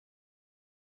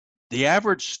the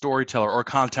average storyteller or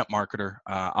content marketer,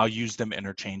 I'll use them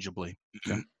interchangeably.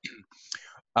 Okay.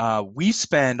 We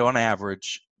spend on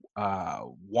average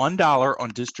 $1 on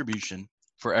distribution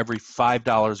for every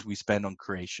 $5 we spend on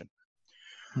creation.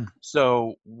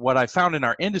 So what I found in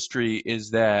our industry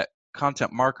is that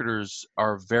content marketers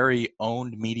are very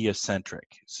owned media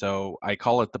centric. So I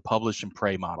call it the publish and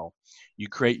pray model. You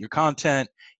create your content,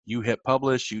 you hit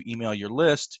publish, you email your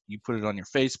list, you put it on your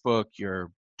Facebook,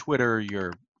 your Twitter,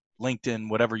 your LinkedIn,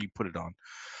 whatever you put it on,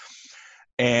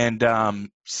 and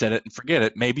set it and forget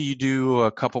it. Maybe you do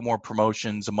a couple more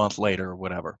promotions a month later or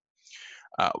whatever.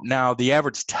 Now, the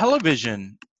average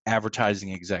television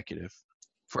advertising executive,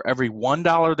 for every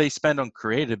 $1 they spend on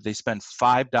creative, they spend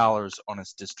 $5 on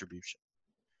its distribution.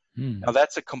 Now,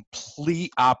 that's a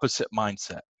complete opposite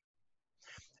mindset.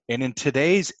 And in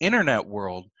today's internet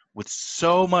world, with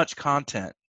so much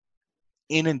content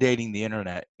inundating the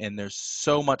internet, and there's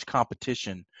so much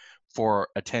competition for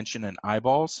attention and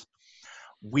eyeballs,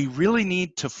 we really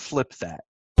need to flip that.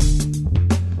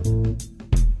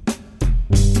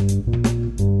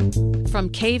 From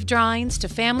cave drawings to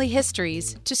family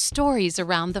histories to stories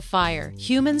around the fire,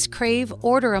 humans crave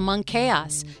order among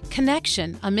chaos,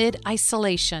 connection amid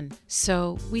isolation.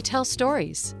 So we tell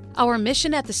stories. Our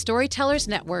mission at the Storytellers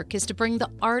Network is to bring the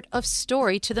art of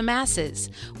story to the masses.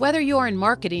 Whether you're in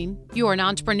marketing, you're an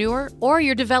entrepreneur, or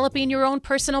you're developing your own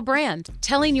personal brand,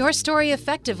 telling your story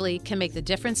effectively can make the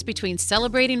difference between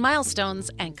celebrating milestones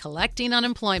and collecting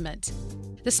unemployment.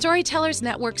 The Storytellers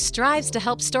Network strives to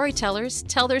help storytellers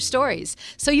tell their stories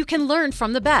so you can learn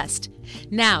from the best.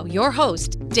 Now, your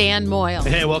host, Dan Moyle.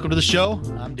 Hey, welcome to the show.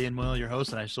 I'm Dan Moyle, your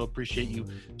host, and I so appreciate you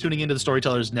tuning into the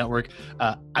Storytellers Network.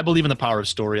 I believe in the power of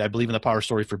story. I believe in the power of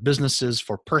story for businesses,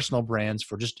 for personal brands,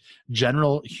 for just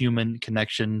general human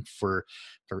connection, for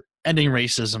ending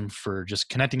racism, for just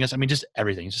connecting us. I mean, just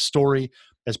everything. Just story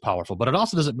is powerful, but it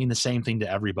also doesn't mean the same thing to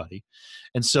everybody.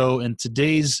 And so in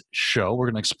today's show, we're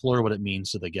going to explore what it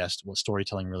means to the guest, what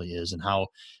storytelling really is, and how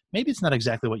maybe it's not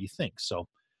exactly what you think. So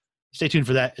stay tuned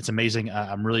for that. It's amazing.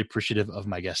 I'm really appreciative of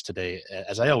my guest today,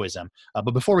 as I always am.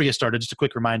 But before we get started, just a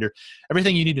quick reminder,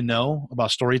 everything you need to know about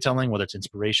storytelling, whether it's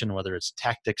inspiration, whether it's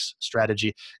tactics,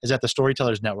 strategy, is at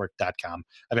thestorytellersnetwork.com.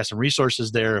 I've got some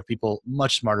resources there of people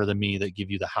much smarter than me that give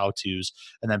you the how-tos,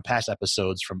 and then past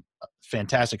episodes from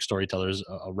fantastic storytellers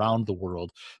around the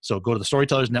world. So go to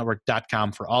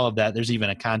thestorytellersnetwork.com for all of that. There's even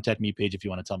a contact me page if you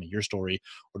want to tell me your story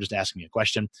or just ask me a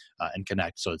question and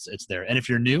connect. So it's there. And if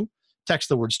you're new, text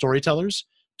the word storytellers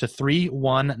to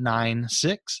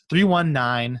 31996.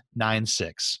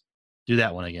 Do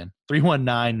that one again.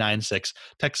 31996.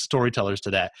 Text storytellers to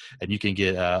that, and you can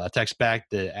get a text back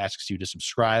that asks you to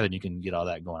subscribe, and you can get all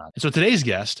that going on. And so today's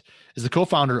guest is the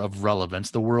co-founder of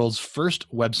Relevance, the world's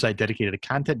first website dedicated to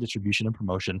content distribution and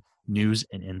promotion, news,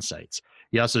 and insights.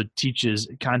 He also teaches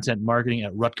content marketing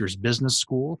at Rutgers Business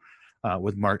School,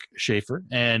 with Mark Schaefer,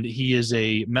 and he is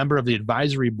a member of the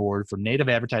advisory board for native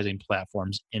advertising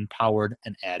platforms Empowered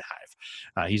and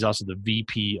AdHive. He's also the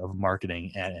VP of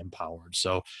marketing at Empowered.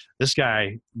 So this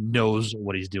guy knows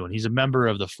what he's doing. He's a member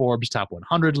of the Forbes Top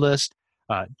 100 list.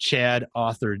 Chad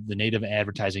authored the Native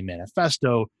Advertising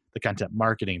Manifesto, the Content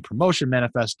Marketing Promotion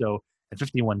Manifesto, and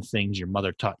 51 Things Your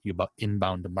Mother Taught You About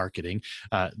Inbound Marketing.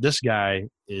 This guy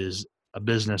is a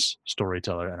business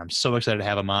storyteller, and I'm so excited to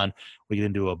have him on. We get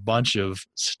into a bunch of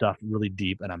stuff really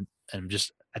deep, and I think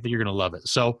you're going to love it.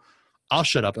 So I'll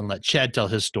shut up and let Chad tell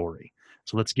his story.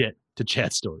 So let's get to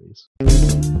Chad's stories.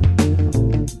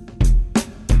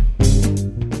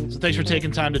 So thanks for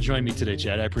taking time to join me today,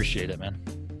 Chad. I appreciate it, man.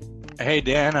 Hey,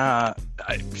 Dan,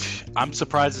 I'm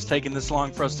surprised it's taken this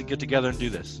long for us to get together and do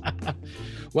this.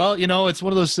 Well, it's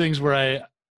one of those things where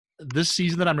this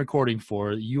season that I'm recording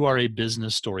for, you are a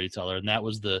business storyteller, and that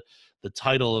was the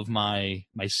title of my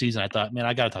season. I thought, man,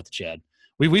 I got to talk to Chad.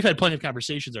 We've had plenty of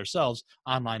conversations ourselves,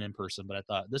 online, in person, but I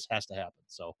thought this has to happen.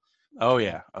 So, oh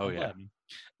yeah,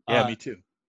 me too.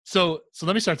 So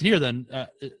let me start here then.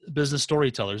 Business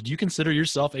storytellers, do you consider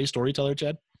yourself a storyteller,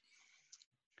 Chad?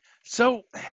 So,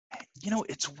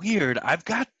 it's weird. I've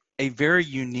got a very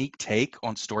unique take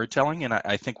on storytelling, and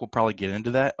I think we'll probably get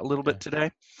into that a little bit today.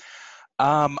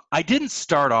 I didn't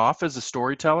start off as a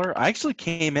storyteller. I actually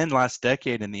came in last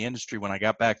decade in the industry when I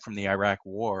got back from the Iraq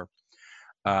War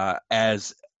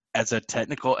as a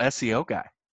technical SEO guy.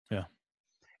 Yeah.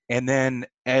 And then,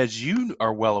 as you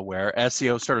are well aware,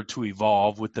 SEO started to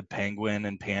evolve with the Penguin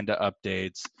and Panda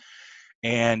updates.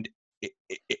 And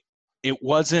it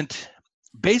wasn't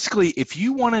 – basically, if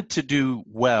you wanted to do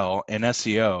well in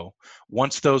SEO,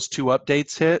 once those two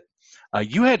updates hit,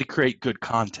 you had to create good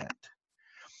content.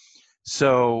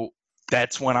 So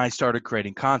that's when I started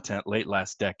creating content late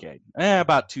last decade.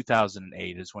 About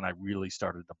 2008 is when I really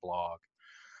started to blog.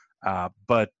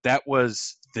 But that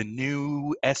was the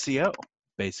new SEO,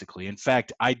 basically. In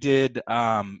fact, I did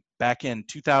back in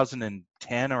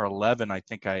 2010 or 11, I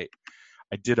think I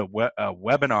did a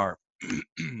webinar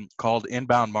called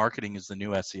Inbound Marketing is the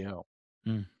New SEO.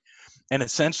 Mm. And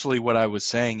essentially what I was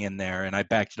saying in there, and I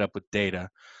backed it up with data,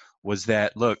 was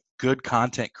that, look, good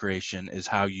content creation is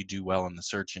how you do well in the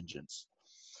search engines.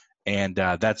 And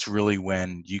that's really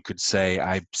when you could say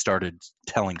I started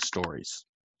telling stories.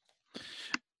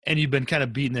 And you've been kind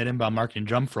of beating that inbound marketing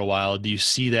drum for a while. Do you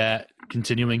see that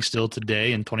continuing still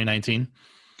today in 2019?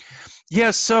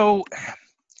 Yeah, so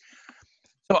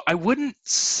I wouldn't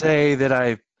say that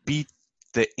I beat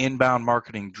the inbound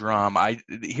marketing drum.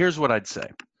 Here's what I'd say.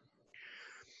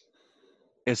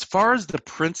 As far as the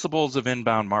principles of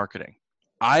inbound marketing,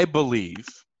 I believe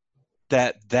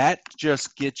that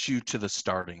just gets you to the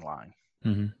starting line.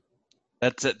 Mm-hmm.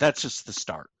 That's just the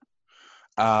start.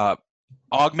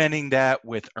 Augmenting that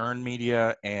with earned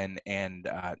media and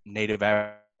native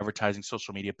advertising,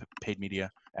 social media, paid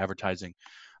media advertising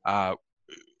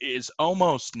is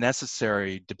almost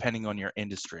necessary depending on your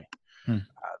industry.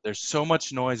 There's so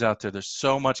much noise out there. There's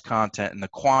so much content, and the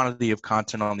quantity of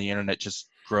content on the internet just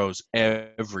grows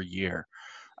every year.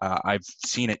 I've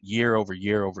seen it year over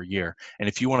year over year. And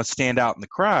if you want to stand out in the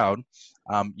crowd,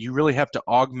 you really have to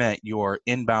augment your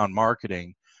inbound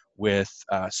marketing with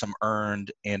some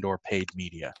earned and or paid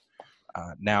media.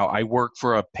 Now, I work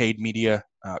for a paid media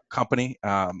company.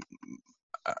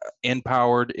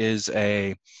 Empowered is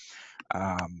a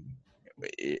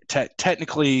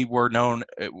technically we're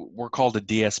called a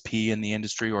DSP in the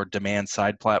industry, or demand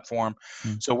side platform.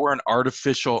 So we're an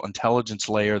artificial intelligence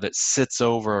layer that sits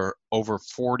over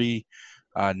 40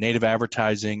 native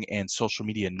advertising and social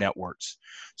media networks.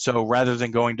 So rather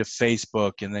than going to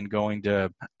Facebook and then going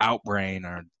to Outbrain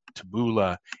or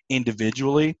Taboola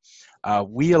individually,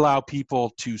 we allow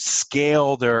people to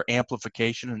scale their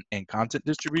amplification and content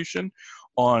distribution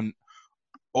on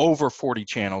over 40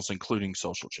 channels, including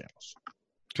social channels.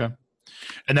 Okay.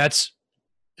 And that's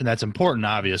important,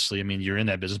 obviously. I mean, you're in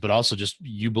that business, but also just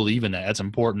you believe in that. That's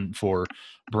important for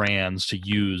brands to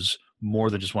use more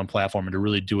than just one platform and to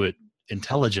really do it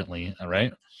intelligently, all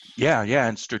right? Yeah,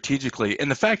 and strategically. And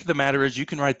the fact of the matter is, you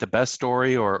can write the best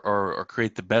story or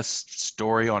create the best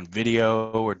story on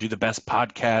video or do the best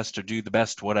podcast or do the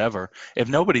best whatever. If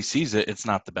nobody sees it, it's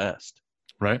not the best.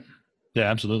 Right. Yeah,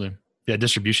 absolutely. Yeah,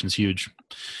 distribution is huge.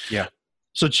 Yeah.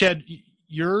 So, Chad,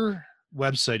 your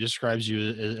website describes you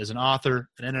as an author,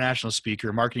 an international speaker,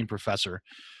 a marketing professor.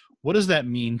 What does that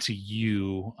mean to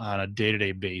you on a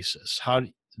day-to-day basis?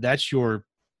 That's your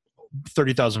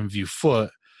 30,000 view foot,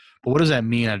 but what does that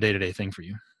mean on a day-to-day thing for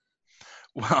you?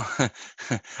 Well,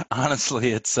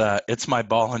 honestly, it's my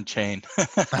ball and chain.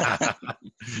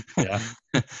 Yeah.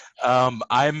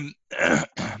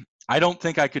 I don't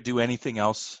think I could do anything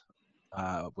else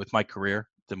with my career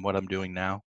than what I'm doing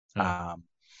now. Yeah.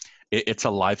 It's a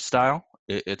lifestyle.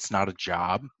 It's not a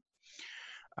job.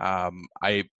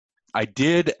 I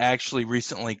did actually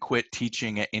recently quit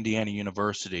teaching at Indiana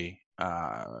University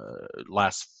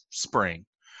last spring.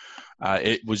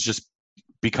 It was just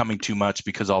becoming too much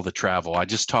because all the travel. I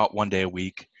just taught one day a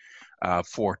week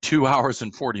for 2 hours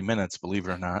and 40 minutes, believe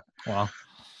it or not. Wow.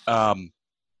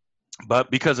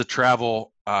 But because of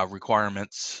travel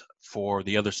requirements for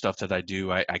the other stuff that I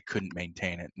do, I couldn't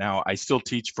maintain it. Now, I still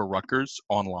teach for Rutgers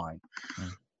online.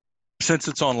 Since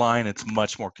it's online, it's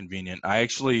much more convenient. I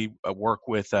actually work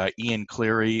with Ian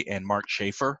Cleary and Mark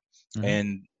Schaefer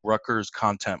in Rutgers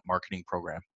content marketing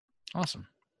program. Awesome.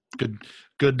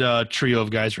 Good trio of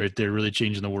guys right there, really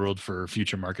changing the world for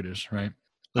future marketers, right?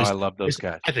 I love those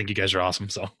guys. I think you guys are awesome.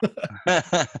 So,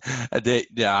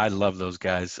 yeah, I love those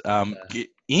guys.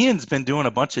 Ian's been doing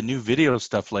a bunch of new video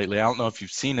stuff lately. I don't know if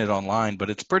you've seen it online, but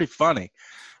it's pretty funny.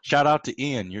 Shout out to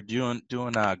Ian. You're doing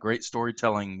great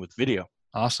storytelling with video.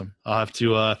 Awesome. I'll have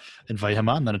to invite him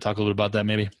on then to talk a little about that.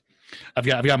 Maybe I've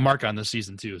got Mark on this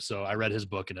season too. So I read his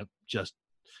book and it just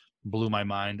blew my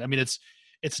mind. I mean,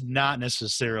 it's not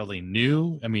necessarily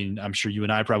new. I mean, I'm sure you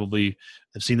and I probably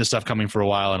have seen this stuff coming for a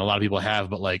while, and a lot of people have,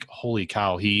 but like, holy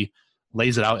cow, he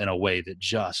lays it out in a way that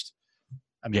just,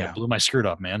 it blew my skirt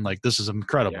up, man. Like, this is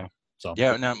incredible. Yeah. So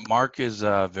yeah, now Mark is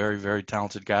a very, very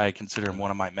talented guy. I consider him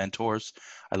one of my mentors.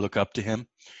 I look up to him.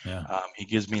 Yeah. He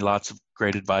gives me lots of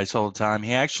great advice all the time.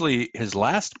 He actually, his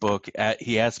last book,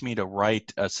 he asked me to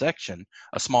write a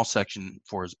small section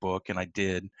for his book, and I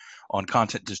did, on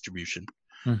content distribution.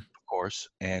 Course,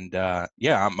 and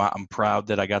I'm proud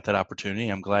that I got that opportunity.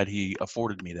 I'm glad he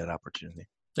afforded me that opportunity.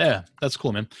 Yeah, that's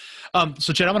cool, man.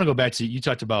 So Chad, I want to go back to, you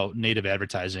talked about native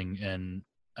advertising, and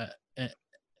uh,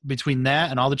 between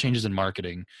that and all the changes in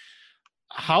marketing,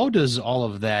 how does all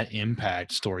of that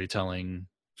impact storytelling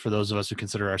for those of us who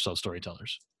consider ourselves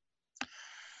storytellers?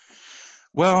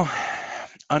 Well,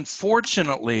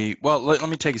 unfortunately, well, let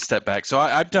me take a step back. So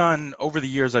I've done, over the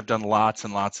years, I've done lots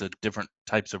and lots of different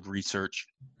types of research.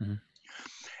 Mm-hmm.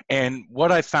 And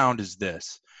what I found is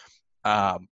this.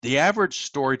 The average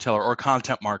storyteller or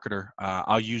content marketer,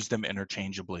 I'll use them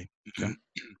interchangeably. Okay.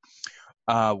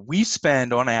 We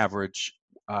spend on average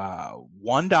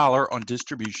 $1 on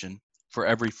distribution for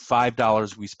every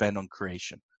 $5 we spend on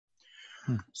creation.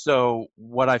 So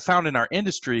what I found in our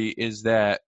industry is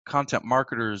that content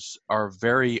marketers are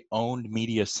very owned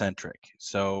media centric.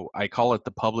 So I call it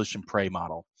the publish and pray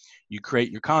model. You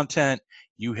create your content,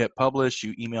 you hit publish,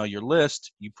 you email your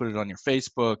list, you put it on your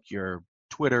Facebook, your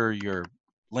Twitter, your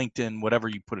LinkedIn, whatever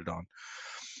you put it on,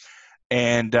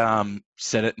 and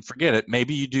set it and forget it.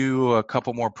 Maybe you do a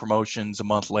couple more promotions a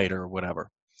month later or whatever.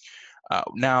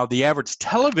 Now, the average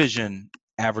television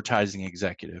advertising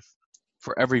executive,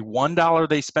 for every $1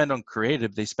 they spend on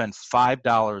creative, they spend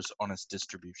 $5 on its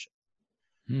distribution.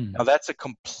 Now, that's a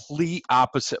complete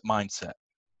opposite mindset.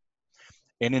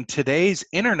 And in today's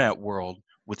internet world,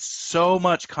 with so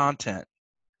much content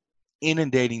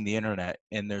inundating the internet,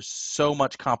 and there's so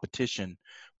much competition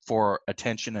for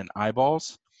attention and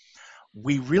eyeballs,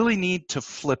 we really need to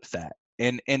flip that.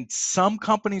 And some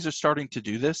companies are starting to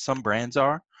do this, some brands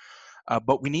are,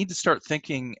 but we need to start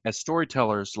thinking as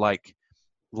storytellers like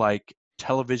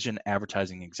television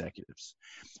advertising executives.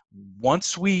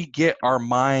 Once we get our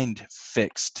mind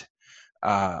fixed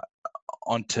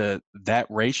onto that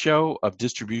ratio of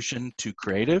distribution to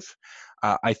creative,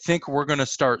 I think we're going to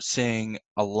start seeing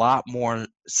a lot more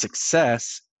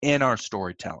success in our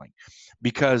storytelling,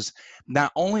 because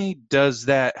not only does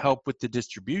that help with the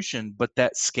distribution, but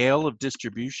that scale of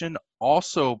distribution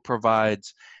also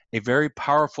provides a very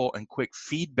powerful and quick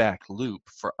feedback loop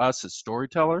for us as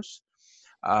storytellers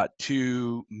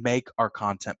to make our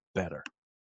content better.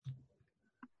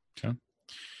 Okay.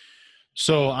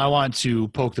 So I want to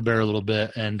poke the bear a little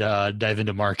bit and dive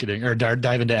into marketing, or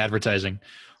dive into advertising.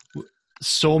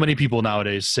 So many people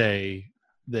nowadays say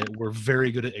that we're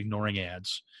very good at ignoring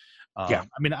ads. Yeah.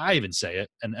 I mean, I even say it,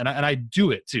 and I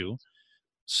do it too.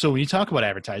 So when you talk about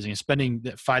advertising and spending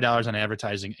 $5 on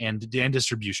advertising and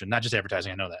distribution, not just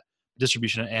advertising, I know that,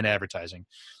 distribution and advertising,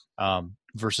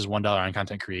 versus $1 on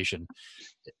content creation,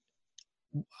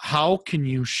 how can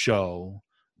you show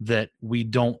that we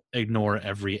don't ignore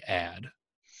every ad?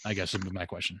 I guess would be my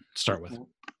question to start with.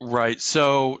 Right.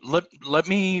 So let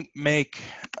me make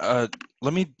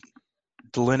let me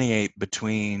delineate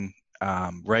between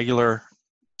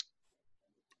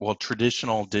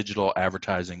traditional digital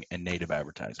advertising and native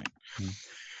advertising.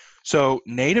 So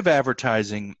native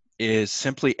advertising is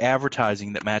simply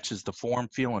advertising that matches the form,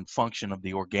 feel, and function of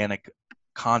the organic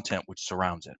content which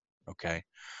surrounds it. Okay.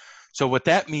 So what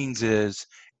that means is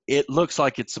it looks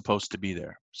like it's supposed to be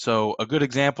there. So a good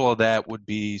example of that would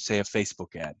be, say, a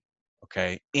Facebook ad.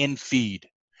 Okay. In feed,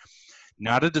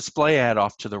 not a display ad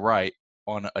off to the right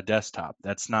on a desktop.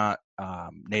 That's not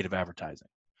native advertising.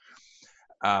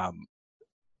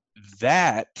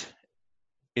 That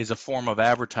is a form of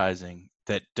advertising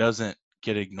that doesn't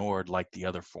get ignored like the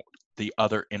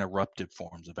other interrupted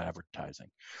forms of advertising.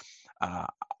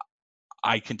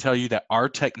 I can tell you that our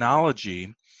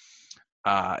technology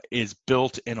is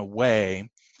built in a way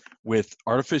with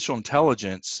artificial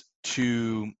intelligence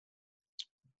to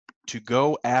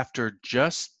go after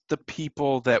just the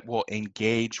people that will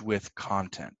engage with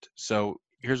content. So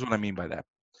here's what I mean by that.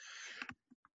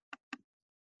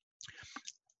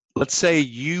 Let's say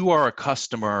you are a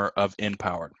customer of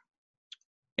Empowered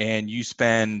and you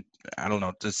spend, I don't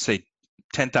know, let's say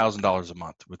 $10,000 a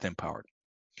month with Empowered.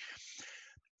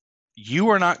 You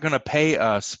are not going to pay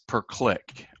us per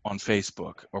click on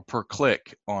Facebook or per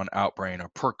click on Outbrain or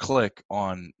per click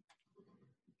on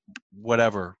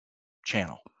whatever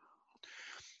channel.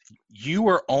 You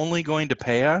are only going to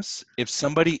pay us if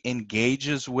somebody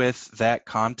engages with that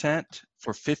content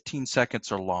for 15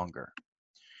 seconds or longer.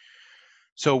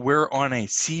 So we're on a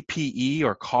CPE,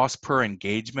 or cost per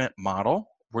engagement model.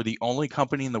 We're the only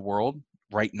company in the world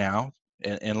right now,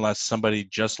 unless somebody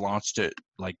just launched it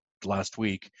like last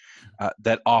week,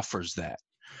 that offers that.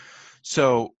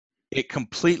 So it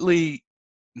completely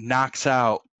knocks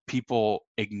out people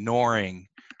ignoring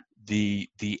the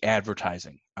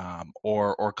advertising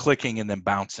or clicking and then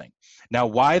bouncing. Now,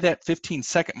 why that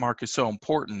 15-second mark is so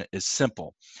important is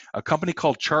simple. A company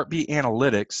called Chartbeat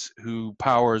Analytics, who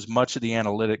powers much of the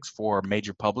analytics for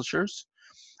major publishers,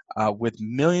 with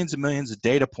millions and millions of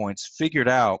data points, figured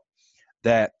out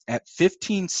that at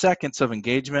 15 seconds of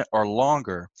engagement or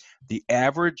longer, the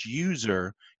average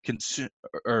user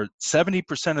or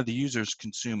 70% of the users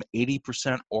consume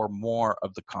 80% or more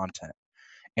of the content.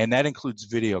 And that includes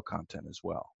video content as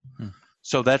well.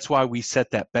 So that's why we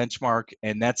set that benchmark,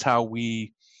 and that's how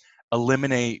we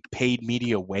eliminate paid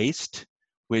media waste,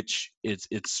 which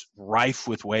it's rife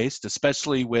with waste,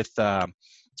 especially with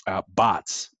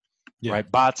bots. Yeah.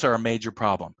 Right? Bots are a major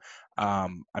problem. I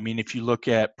mean, if you look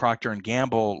at Procter &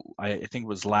 Gamble, I think it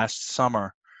was last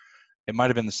summer, it might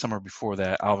have been the summer before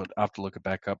that, I'll have to look it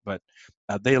back up, but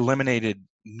they eliminated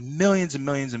millions and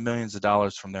millions and millions of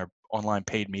dollars from their online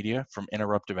paid media from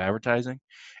interruptive advertising,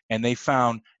 and they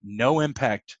found no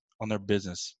impact on their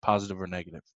business, positive or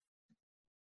negative.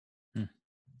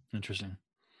 Interesting.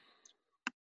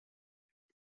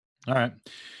 All right.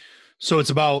 So it's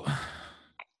about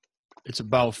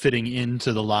fitting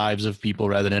into the lives of people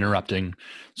rather than interrupting.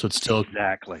 So it's still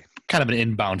exactly kind of an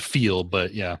inbound feel,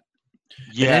 but yeah.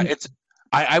 Yeah,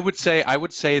 I would say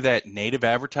that native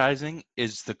advertising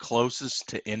is the closest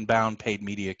to inbound paid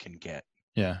media can get.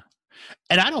 Yeah.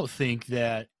 And I don't think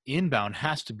that inbound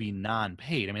has to be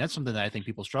non-paid. I mean, that's something that I think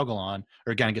people struggle on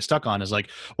or kind of get stuck on is like,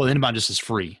 well, inbound just is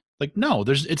free. Like, no,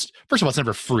 it's first of all, it's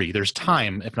never free. There's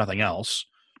time, if nothing else.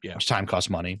 Yeah. Which time costs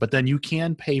money, but then you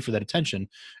can pay for that attention.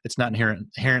 It's not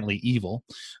inherently evil.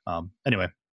 Anyway,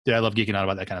 yeah, I love geeking out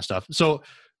about that kind of stuff. So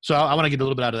I want to get a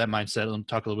little bit out of that mindset and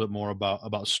talk a little bit more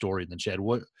about story than Chad.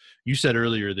 What you said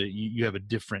earlier that you have a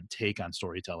different take on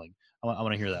storytelling. I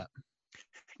want to hear that.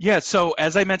 Yeah. So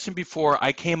as I mentioned before,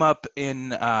 I came up in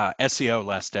SEO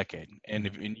last decade,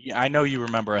 and I know you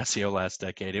remember SEO last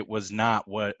decade. It was not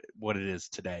what it is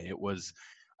today. It was.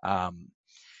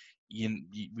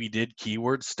 We did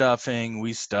keyword stuffing,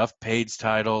 we stuffed page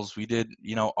titles, we did,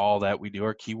 all that. We do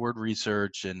our keyword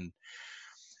research, and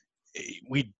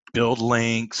we build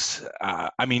links.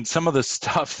 I mean, some of the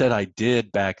stuff that I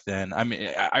did back then, I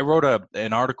mean, I wrote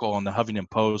an article on the Huffington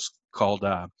Post called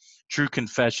True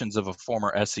Confessions of a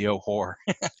Former SEO Whore.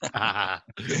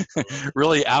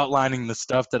 Really outlining the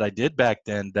stuff that I did back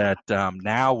then that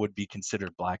now would be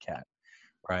considered black hat,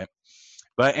 right?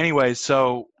 But anyway,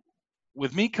 so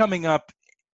with me coming up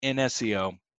in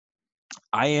SEO,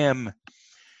 I am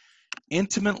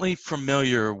intimately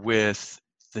familiar with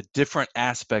the different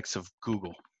aspects of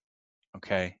Google,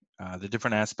 okay? The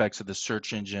different aspects of the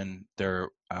search engine, their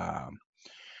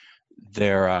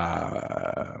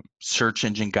search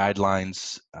engine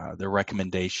guidelines, their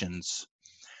recommendations,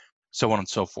 so on and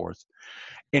so forth.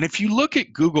 And if you look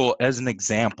at Google as an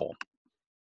example,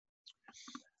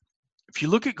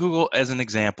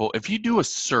 if you do a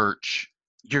search,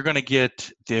 you're going to get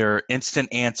their instant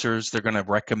answers. They're going to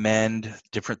recommend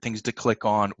different things to click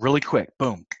on really quick.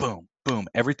 Boom, boom, boom.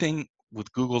 Everything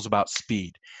with Google's about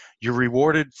speed. You're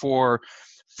rewarded for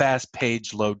fast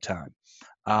page load time.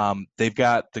 They've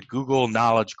got the Google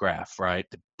Knowledge Graph, right?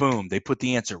 Boom, they put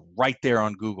the answer right there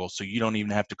on Google, so you don't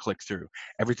even have to click through.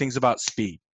 Everything's about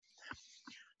speed.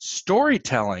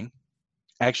 Storytelling,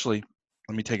 actually,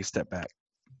 let me take a step back.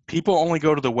 People only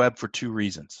go to the web for two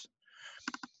reasons: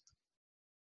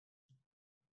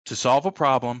 to solve a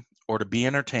problem or to be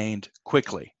entertained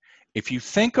quickly. If you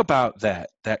think about that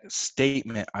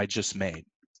statement I just made,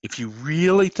 if you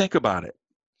really think about it,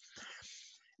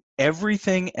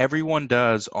 everything everyone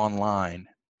does online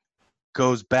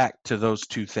goes back to those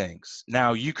two things.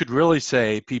 Now, you could really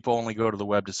say people only go to the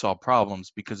web to solve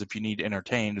problems, because if you need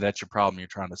entertained, that's your problem you're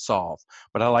trying to solve.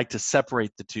 But I like to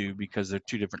separate the two because they're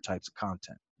two different types of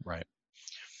content, right?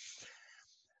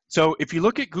 So if you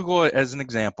look at Google as an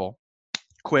example,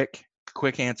 quick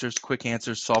answers,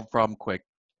 solve problem quick.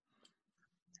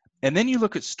 And then you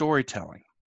look at storytelling.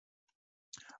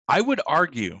 I would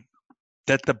argue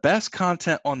that the best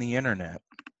content on the internet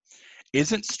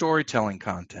isn't storytelling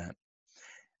content.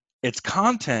 It's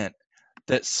content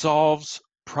that solves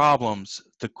problems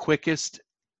the quickest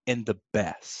and the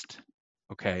best.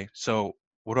 Okay, so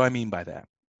what do I mean by that?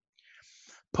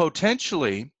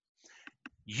 Potentially,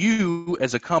 you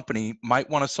as a company might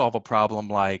want to solve a problem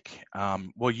like,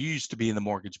 well, you used to be in the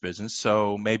mortgage business,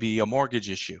 so maybe a mortgage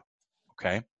issue,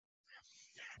 okay?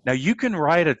 Now, you can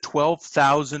write a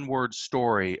 12,000 word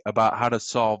story about how to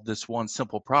solve this one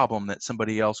simple problem that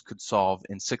somebody else could solve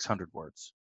in 600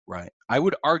 words, right? I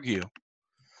would argue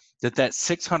that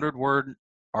 600 word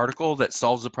article that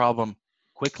solves the problem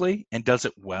quickly and does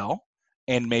it well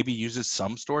and maybe uses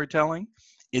some storytelling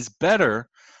is better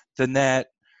than that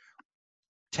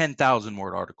 10,000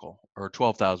 word article or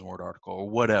 12,000 word article or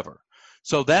whatever.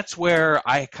 So that's where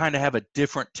I kind of have a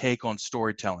different take on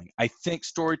storytelling. I think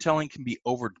storytelling can be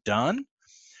overdone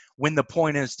when the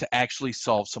point is to actually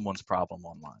solve someone's problem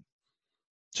online.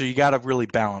 So you got to really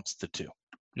balance the two.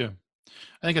 Yeah.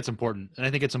 I think it's important. And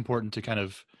I think it's important to kind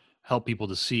of help people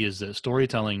to see is that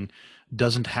storytelling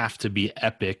doesn't have to be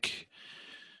epic,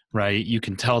 right? You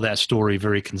can tell that story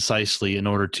very concisely in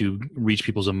order to reach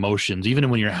people's emotions. Even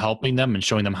when you're helping them and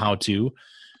showing them how to,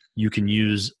 you can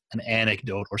use an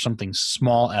anecdote or something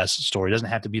small as a story. It doesn't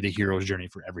have to be the hero's journey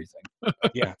for everything.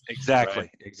 Yeah, exactly.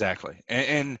 Right. Exactly.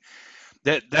 And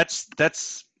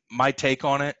that's my take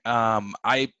on it.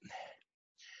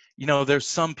 There's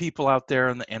some people out there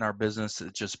in our business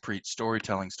that just preach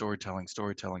storytelling.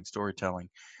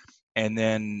 And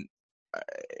then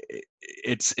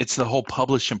it's the whole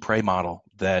publish and pray model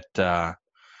that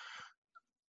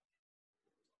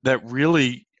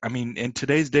really, I mean, in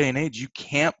today's day and age, you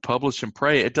can't publish and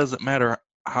pray. It doesn't matter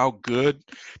how good,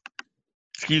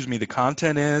 the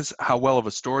content is, how well of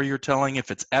a story you're telling, if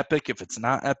it's epic, if it's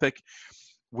not epic.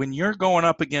 When you're going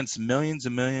up against millions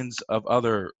and millions of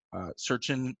other search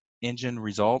engine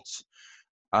results,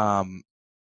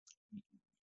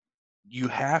 you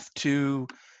have to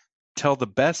tell the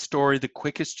best story the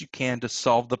quickest you can to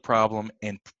solve the problem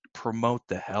and promote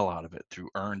the hell out of it through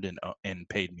earned and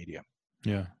paid media.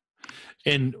 Yeah.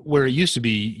 And where it used to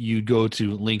be, you'd go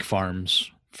to link farms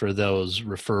for those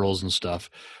referrals and stuff.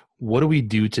 What do we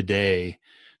do today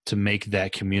to make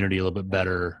that community a little bit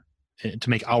better, to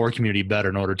make our community better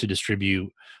in order to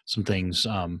distribute some things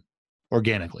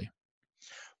organically?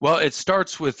 Well, it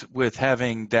starts with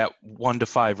having that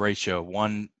 1-to-5 ratio,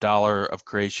 $1 of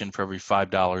creation for every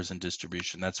 $5 in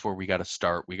distribution. That's where we got to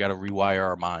start. We got to rewire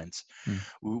our minds.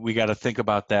 We got to think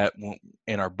about that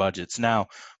in our budgets. Now,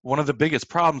 one of the biggest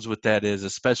problems with that is,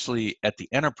 especially at the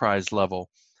enterprise level,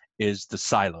 is the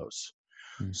silos.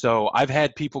 So I've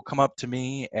had people come up to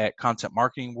me at Content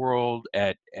Marketing World,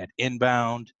 at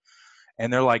Inbound,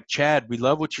 and they're like, Chad, we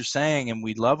love what you're saying and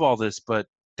we love all this, but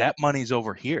that money's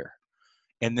over here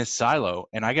in this silo,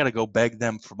 and I got to go beg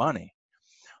them for money.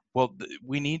 Well,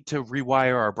 we need to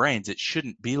rewire our brains. It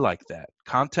shouldn't be like that.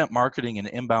 Content marketing and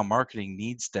inbound marketing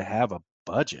needs to have a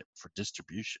budget for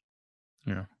distribution.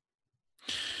 Yeah,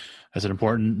 that's an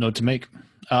important note to make.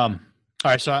 All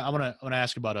right, so I want to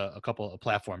ask about a couple of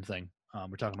platform thing.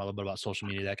 We're talking a little bit about social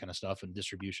media, that kind of stuff, and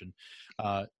distribution.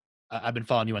 I've been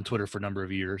following you on Twitter for a number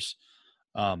of years.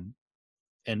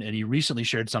 And you recently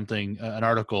shared something, an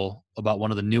article about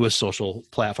one of the newest social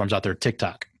platforms out there,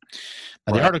 TikTok.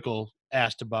 Now, the article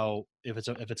asked about if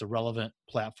it's a relevant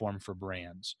platform for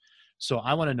brands. So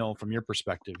I want to know, from your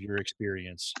perspective, your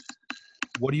experience,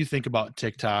 what do you think about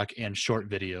TikTok and short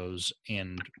videos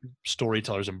and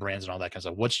storytellers and brands and all that kind of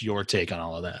stuff? What's your take on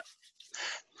all of that?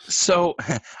 So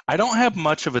I don't have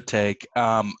much of a take.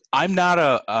 I'm not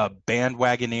a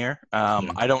bandwagoneer.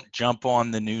 I don't jump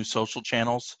on the new social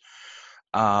channels.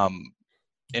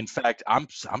 In fact, I'm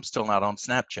still not on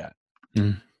Snapchat.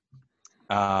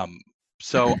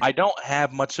 So I don't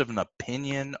have much of an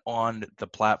opinion on the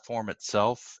platform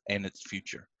itself and its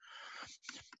future.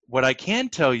 What I can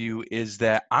tell you is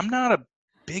that I'm not a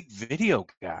big video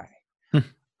guy.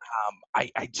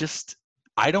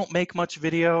 I don't make much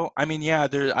video. I mean, yeah,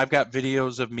 I've got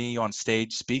videos of me on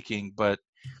stage speaking, but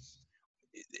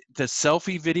the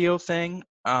selfie video thing,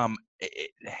 I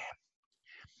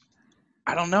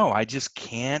don't know. I just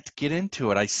can't get into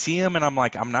it. I see them and I'm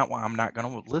like, I'm not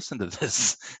going to listen to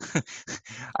this.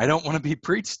 I don't want to be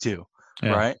preached to,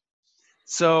 right?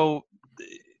 So,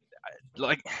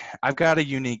 like, I've got a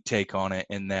unique take on it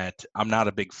in that I'm not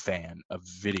a big fan of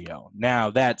video. Now,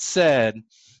 that said,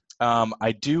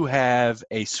 I do have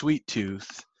a sweet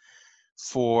tooth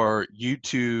for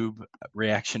YouTube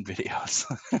reaction videos.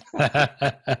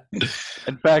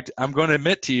 In fact, I'm going to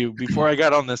admit to you, before I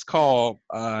got on this call,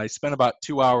 I spent about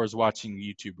 2 hours watching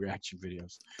YouTube reaction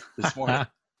videos this morning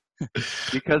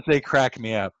because they crack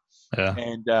me up. Yeah.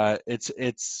 And I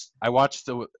watched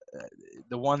the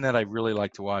one that I really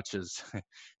like to watch is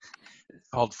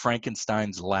called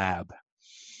Frankenstein's Lab.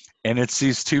 And it's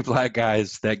these two black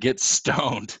guys that get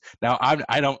stoned. Now,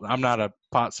 I'm not a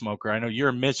pot smoker. I know you're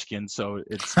in Michigan, so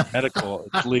it's medical.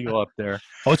 It's legal up there.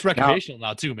 Oh, it's recreational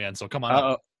now too, man. So come on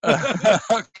up.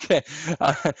 Okay.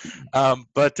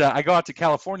 But I go out to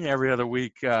California every other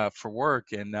week for work,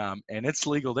 and it's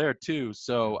legal there too.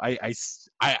 So I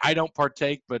don't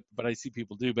partake, but I see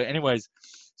people do. But anyways,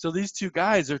 so these two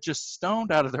guys are just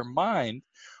stoned out of their mind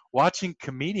watching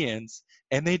comedians,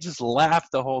 and they just laugh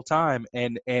the whole time,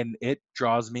 and it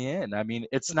draws me in. I mean,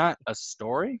 it's not a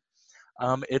story.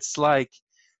 It's like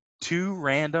two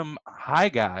random high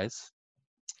guys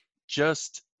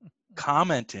just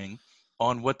commenting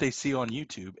on what they see on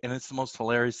YouTube, and it's the most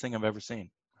hilarious thing I've ever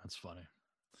seen. That's funny.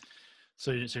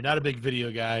 So you're not a big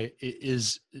video guy.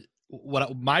 Is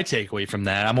what my takeaway from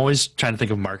that? I'm always trying to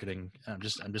think of marketing. I'm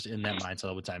just in that mindset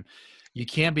all the time. You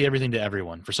can't be everything to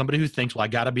everyone. For somebody who thinks, well, I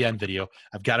got to be on video,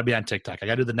 I've got to be on TikTok, I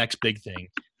got to do the next big thing.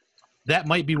 That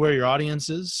might be where your audience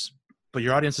is, but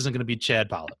your audience isn't going to be Chad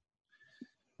Pollitt,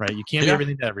 right? You can't be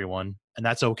everything to everyone, and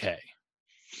that's okay.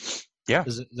 Yeah.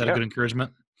 Is that a good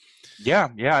encouragement? Yeah,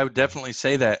 I would definitely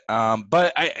say that.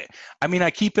 But I mean, I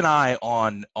keep an eye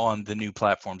on the new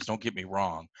platforms. Don't get me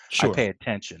wrong. Sure. I pay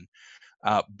attention.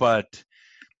 But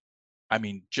I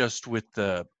mean, just with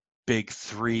the big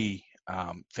three,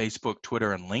 Facebook,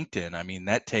 Twitter, and LinkedIn, I mean,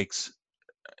 that takes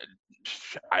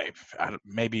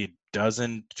maybe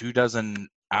 2 dozen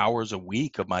hours a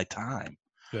week of my time.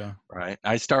 Yeah. Right.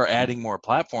 I start adding more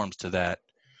platforms to that.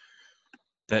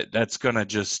 That's gonna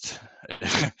just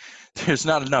there's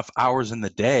not enough hours in the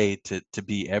day to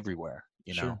be everywhere.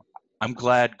 Sure. I'm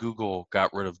glad Google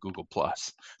got rid of Google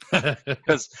Plus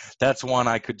because that's one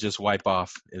I could just wipe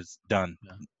off. It's done.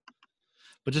 Yeah.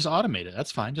 But just automate it.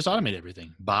 That's fine. Just automate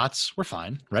everything. Bots, we're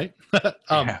fine, right?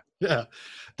 Yeah.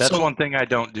 That's one thing I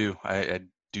don't do. I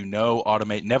do no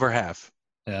automate. Never have.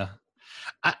 Yeah.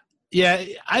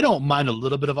 I don't mind a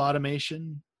little bit of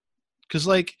automation because,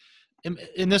 like,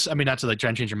 in this, I mean, not to like try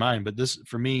and change your mind, but this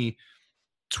for me,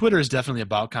 Twitter is definitely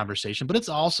about conversation, but it's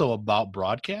also about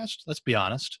broadcast. Let's be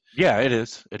honest. Yeah, it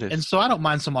is. It is. And so I don't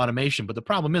mind some automation, but the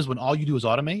problem is when all you do is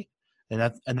automate, and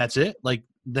that's it. Like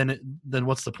then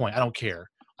what's the point? I don't care.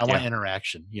 I want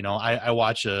interaction. I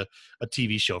watch a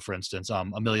TV show, for instance, A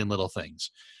Million Little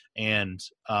Things, and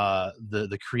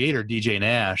the creator DJ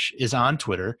Nash is on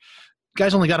Twitter. The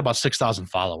guy's only got about 6,000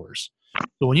 followers.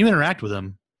 So when you interact with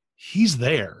him, he's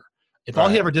there. If all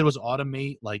he ever did was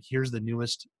automate, like, here's the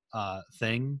newest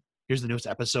thing, here's the newest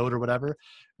episode or whatever,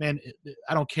 man,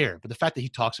 I don't care. But the fact that he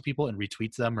talks to people and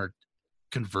retweets them or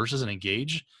converses and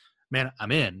engage, man,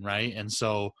 I'm in, right? And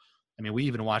so, I mean, we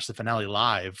even watch the finale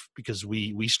live because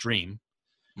we stream,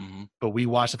 but we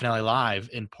watch the finale live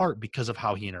in part because of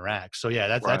how he interacts. So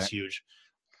yeah, that's huge.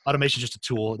 Automation is just a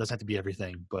tool. It doesn't have to be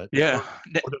everything, but or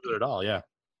does it at all? Yeah.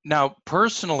 Now,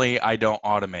 personally, I don't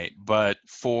automate, but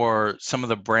for some of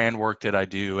the brand work that I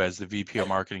do as the VP of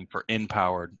marketing for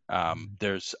Empowered,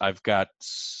 I've got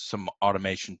some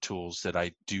automation tools that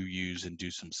I do use and do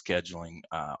some scheduling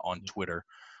on Twitter,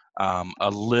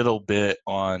 a little bit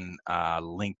on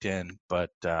LinkedIn, but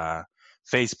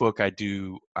Facebook, I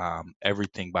do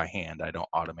everything by hand. I don't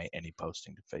automate any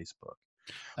posting to Facebook,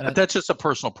 but that's just a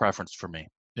personal preference for me.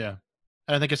 Yeah,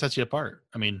 and I think it sets you apart.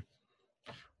 I mean,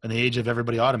 in the age of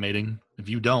everybody automating, if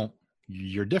you don't,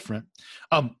 you're different.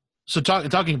 So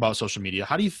talking about social media,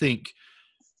 how do you think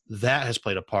that has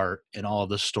played a part in all of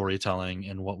this storytelling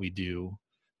and what we do?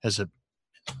 I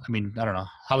don't know.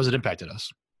 How has it impacted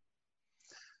us?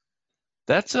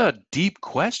 That's a deep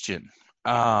question.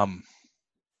 Man,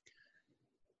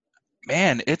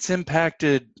 it's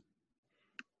impacted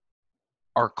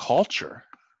our culture.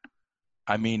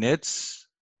 I mean, it's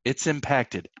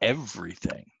impacted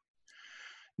everything.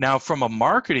 Now, from a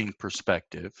marketing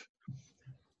perspective,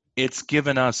 it's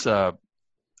given us a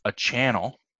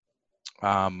channel.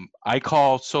 I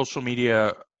call social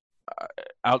media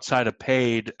outside of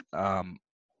paid an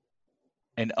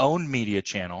owned media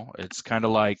channel. It's kind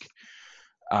of like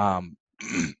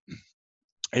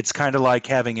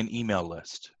having an email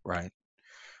list, right?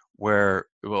 Where,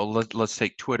 well, let's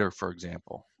take Twitter for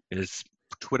example.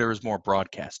 Twitter is more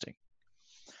broadcasting.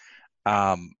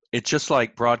 It's just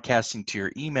like broadcasting to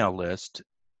your email list,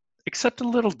 except a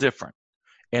little different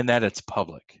in that it's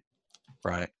public,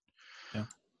 right?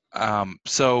 Yeah.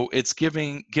 So it's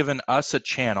given us a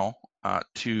channel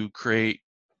to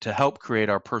help create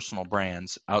our personal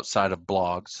brands outside of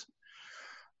blogs.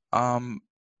 And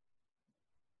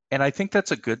I think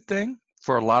that's a good thing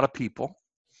for a lot of people.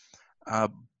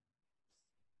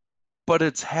 But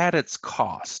it's had its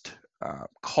cost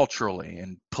culturally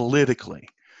and politically.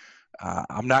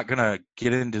 I'm not going to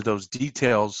get into those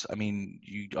details. I mean,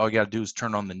 all you got to do is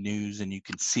turn on the news and you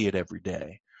can see it every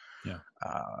day. Yeah.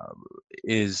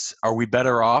 Are we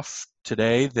better off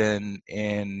today than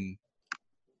in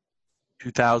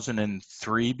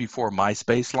 2003 before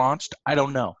MySpace launched? I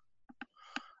don't know.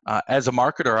 As a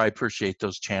marketer, I appreciate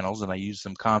those channels and I use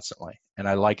them constantly and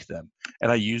I like them.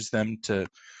 And I use them to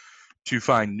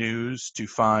find news, to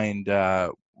find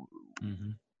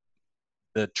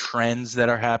the trends that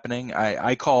are happening.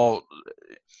 I call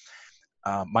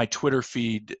my Twitter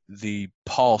feed the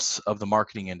pulse of the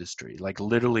marketing industry. Like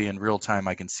literally in real time,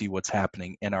 I can see what's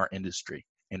happening in our industry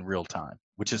in real time,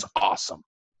 which is awesome.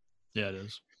 Yeah, it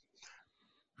is.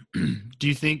 Do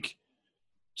you think,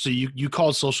 so you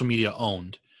call social media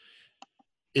owned.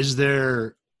 Is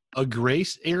there a gray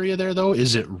area there though?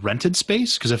 Is it rented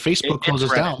space? Because if Facebook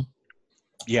closes down,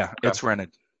 yeah, it's rented.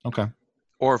 Okay.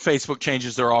 Or Facebook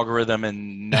changes their algorithm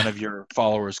and none of your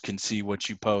followers can see what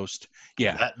you post.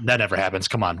 Yeah, that never happens.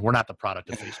 Come on, we're not the product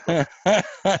of Facebook.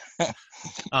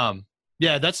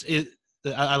 Yeah, that's it.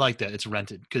 I like that it's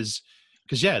rented because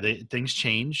yeah, things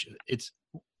change. It's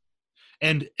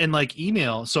and like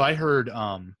email. So I heard,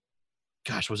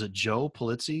 gosh, was it Joe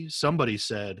Pollitt? Somebody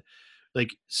said,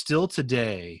 like, still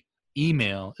today,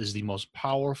 email is the most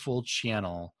powerful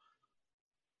channel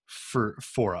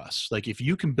for us. Like, if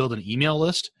you can build an email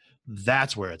list,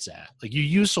 that's where it's at. Like, you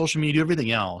use social media, do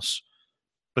everything else,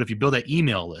 but if you build that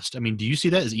email list, I mean, do you see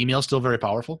that? Is email still very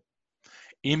powerful?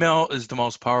 Email is the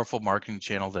most powerful marketing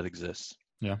channel that exists.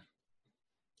 Yeah.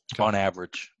 Okay. On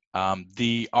average.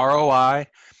 The ROI,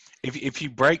 if you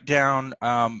break down,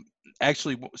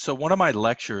 actually, so one of my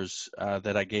lectures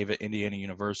that I gave at Indiana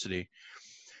University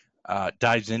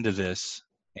dives into this,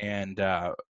 and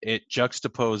it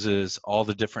juxtaposes all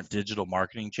the different digital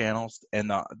marketing channels, and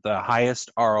the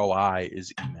highest ROI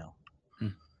is email.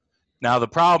 Now, the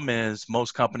problem is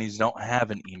most companies don't have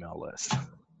an email list,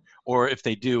 or if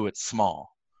they do, it's small.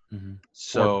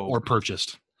 So or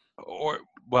purchased. Or,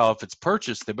 well, if it's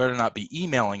purchased, they better not be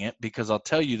emailing it, because I'll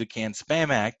tell you, the Can-Spam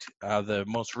Act, the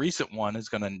most recent one, is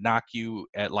going to knock you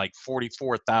at like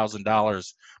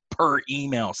 $44,000 per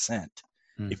email sent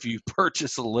if you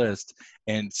purchase a list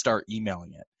and start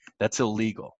emailing it. That's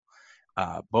illegal,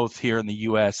 both here in the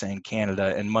U.S. and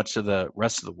Canada and much of the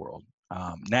rest of the world.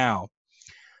 Now,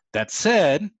 that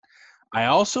said, I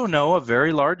also know of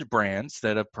very large brands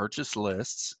that have purchased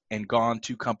lists and gone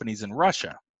to companies in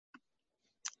Russia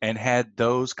and had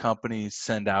those companies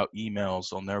send out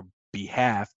emails on their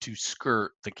behalf to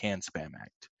skirt the Can-Spam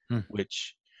Act,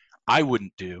 which I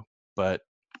wouldn't do, but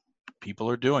people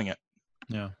are doing it.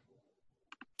 Yeah.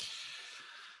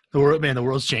 The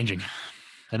world's changing,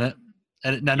 and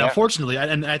now, fortunately,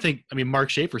 and I think, I mean, Mark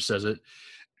Schaefer says it.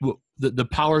 The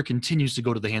power continues to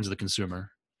go to the hands of the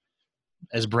consumer.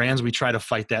 As brands, we try to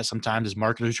fight that sometimes. As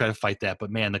marketers, we try to fight that.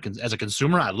 But man, as a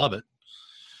consumer, I love it.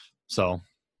 So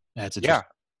that's interesting.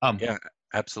 Yeah,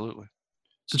 absolutely.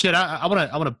 So Chad, I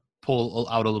want to pull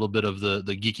out a little bit of the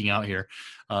geeking out here.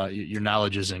 Your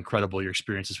knowledge is incredible. Your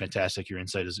experience is fantastic. Your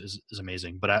insight is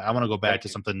amazing. But I want to go back to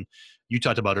something you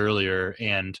talked about earlier,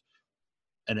 and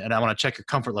I want to check your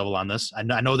comfort level on this. I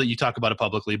know that you talk about it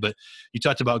publicly, but you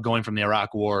talked about going from the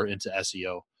Iraq War into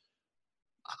SEO.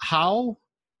 How?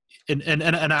 And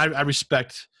I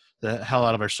respect the hell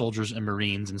out of our soldiers and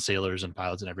Marines and sailors and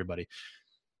pilots and everybody.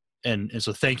 And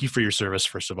so thank you for your service,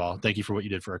 first of all. Thank you for what you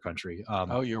did for our country.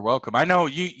 Oh, you're welcome. I know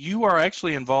you are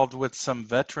actually involved with some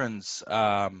veterans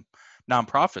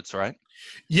nonprofits, right?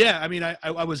 Yeah, I mean,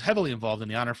 I was heavily involved in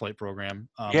the Honor Flight program.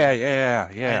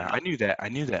 Yeah. I knew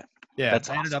that. Yeah, that's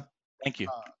I ended awesome. up. Thank you.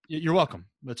 You're welcome.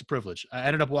 It's a privilege. I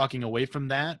ended up walking away from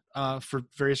that for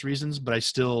various reasons, but I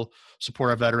still support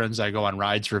our veterans. I go on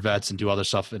rides for vets and do other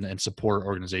stuff and support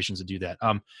organizations that do that.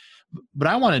 But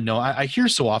I want to know, I hear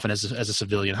so often as a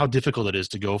civilian how difficult it is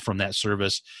to go from that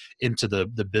service into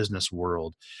the business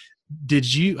world.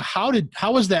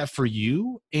 How was that for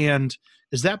you? And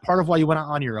is that part of why you went out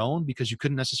on your own, because you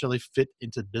couldn't necessarily fit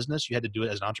into business? You had to do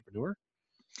it as an entrepreneur?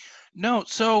 No,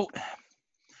 so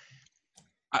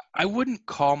I wouldn't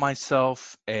call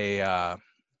myself a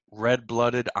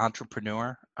red-blooded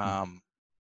entrepreneur.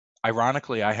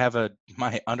 Ironically, I have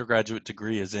my undergraduate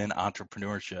degree is in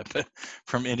entrepreneurship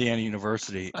from Indiana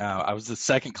University. I was the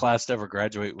second class to ever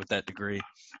graduate with that degree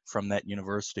from that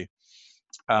university.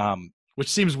 Which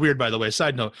seems weird, by the way.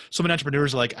 Side note, so many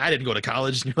entrepreneurs are like, I didn't go to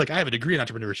college. And you're like, I have a degree in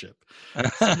entrepreneurship.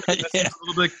 That seems a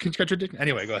little bit contradictory.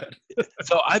 Anyway, go ahead.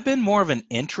 So I've been more of an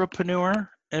intrapreneur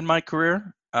in my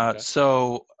career. Okay.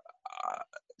 So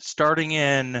starting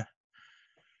in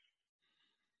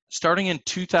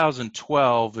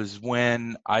 2012 is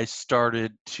when I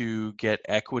started to get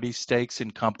equity stakes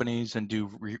in companies and do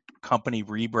company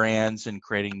rebrands and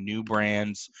creating new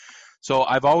brands. So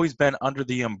I've always been under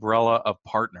the umbrella of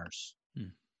partners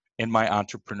in my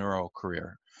entrepreneurial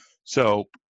career. So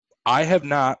I have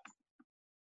not,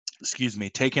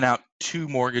 taken out 2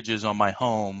 mortgages on my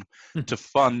home to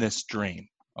fund this dream.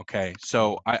 Okay,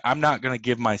 so I'm not going to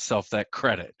give myself that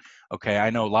credit. Okay, I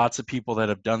know lots of people that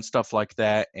have done stuff like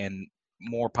that, and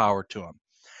more power to them.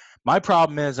 My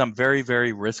problem is I'm very,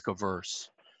 very risk averse.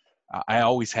 I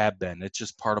always have been. It's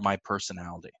just part of my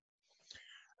personality.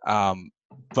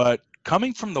 But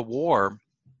coming from the war,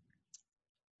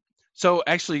 so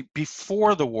actually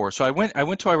before the war, so I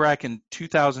went to Iraq in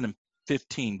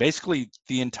 2015, basically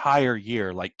the entire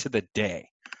year, like to the day.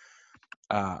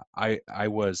 I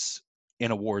was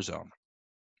in a war zone.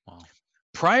 Wow.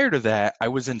 Prior to that, I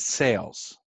was in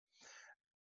sales.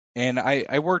 And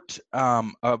I worked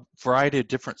a variety of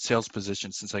different sales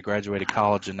positions since I graduated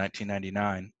college in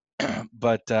 1999.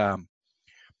 But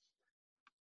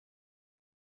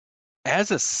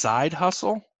as a side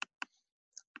hustle,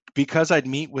 because I'd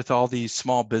meet with all these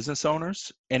small business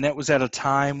owners, and that was at a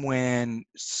time when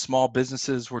small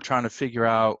businesses were trying to figure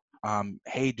out,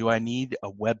 hey, do I need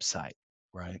a website,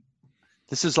 right?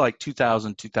 This is like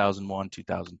 2000, 2001,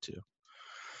 2002.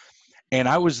 And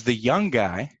I was the young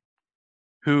guy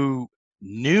who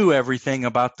knew everything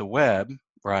about the web,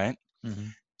 right? Mm-hmm.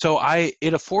 So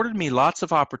it afforded me lots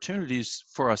of opportunities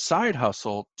for a side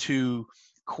hustle to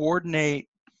coordinate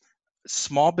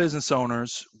small business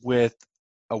owners with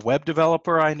a web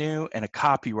developer I knew and a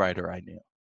copywriter I knew.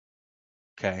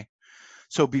 Okay.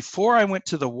 So before I went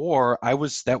to the war,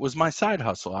 that was my side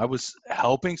hustle. I was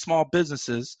helping small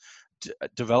businesses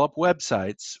develop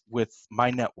websites with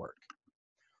my network.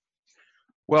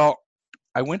 Well,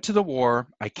 I went to the war,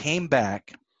 I came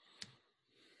back,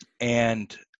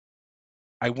 and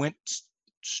I went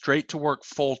straight to work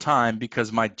full time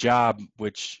because my job,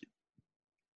 which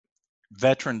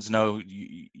veterans know,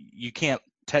 you can't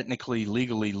technically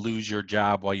legally lose your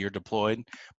job while you're deployed,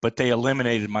 but they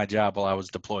eliminated my job while I was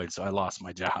deployed, so I lost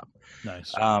my job.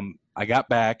 Nice. I got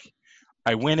back.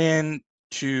 I went in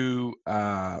to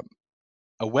a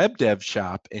web dev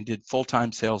shop and did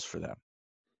full-time sales for them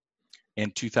in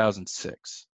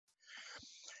 2006.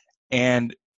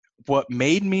 And what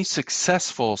made me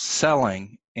successful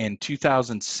selling in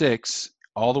 2006,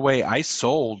 all the way I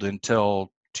sold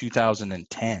until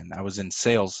 2010. I was in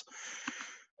sales,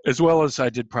 as well as I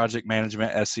did project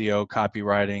management, SEO,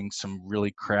 copywriting, some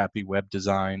really crappy web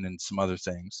design, and some other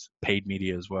things, paid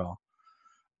media as well.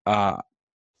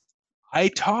 I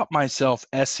taught myself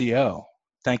SEO.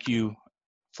 Thank you,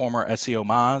 former SEO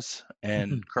Maz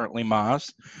and currently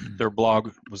Maz. Their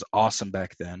blog was awesome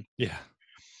back then. Yeah.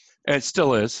 And it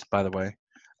still is, by the way.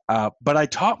 But I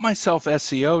taught myself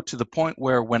SEO to the point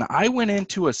where when I went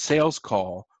into a sales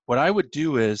call, what I would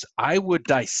do is I would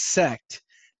dissect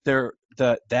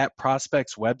that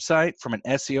prospect's website from an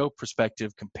SEO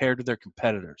perspective compared to their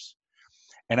competitors.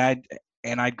 And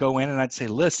I'd go in and I'd say,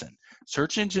 listen,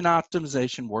 search engine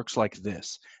optimization works like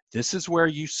this. This is where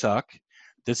you suck.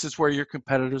 This is where your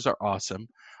competitors are awesome.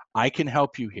 I can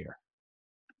help you here.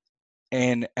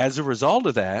 And as a result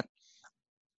of that,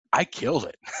 I killed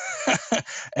it.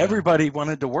 Everybody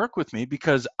wanted to work with me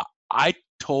because I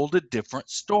told a different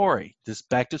story. This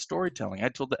back to storytelling. I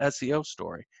told the SEO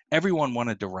story. Everyone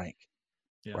wanted to rank,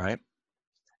 right?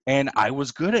 And I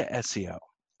was good at SEO.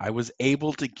 I was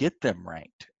able to get them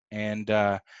ranked. And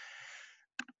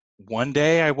one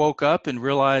day I woke up and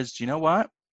realized, you know what?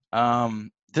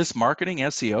 This marketing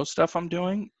SEO stuff I'm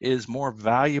doing is more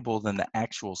valuable than the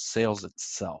actual sales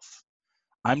itself.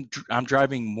 I'm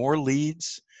driving more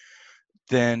leads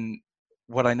than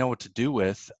what I know what to do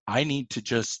with. I need to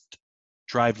just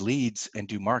drive leads and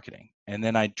do marketing. And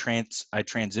then I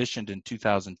transitioned in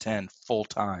 2010 full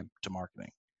time to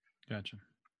marketing. Gotcha.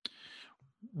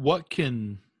 What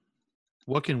can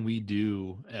we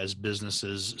do as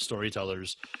businesses,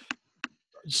 storytellers,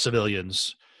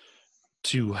 civilians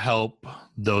to help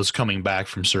those coming back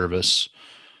from service?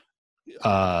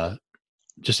 How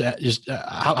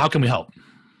can we help?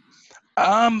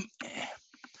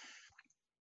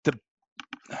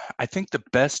 I think the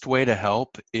best way to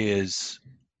help is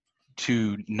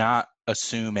to not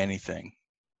assume anything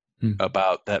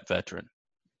about that veteran.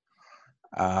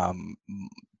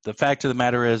 The fact of the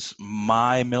matter is,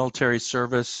 my military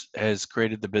service has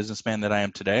created the businessman that I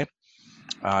am today.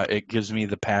 It gives me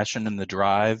the passion and the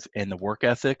drive and the work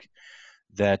ethic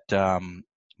that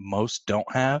most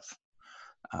don't have.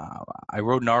 I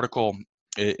wrote an article.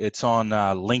 It's on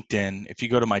LinkedIn. If you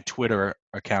go to my Twitter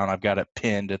account, I've got it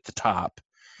pinned at the top.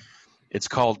 It's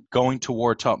called "Going to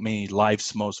War Taught Me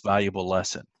Life's Most Valuable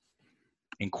Lesson."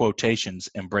 In quotations,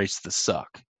 embrace the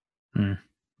suck.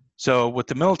 So what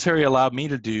the military allowed me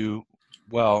to do,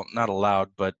 well, not allowed,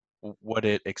 but what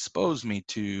it exposed me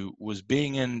to was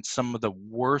being in some of the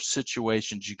worst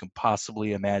situations you can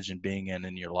possibly imagine being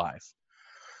in your life,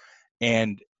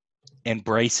 and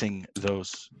embracing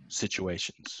those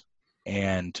situations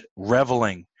and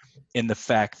reveling in the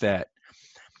fact that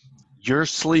you're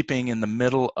sleeping in the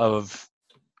middle of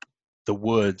the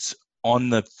woods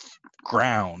on the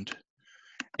ground,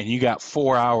 and you got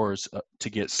 4 hours to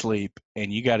get sleep,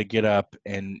 and you got to get up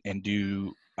and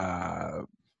do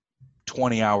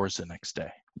 20 hours the next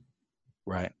day,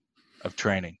 right, of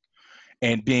training,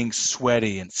 and being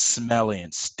sweaty and smelly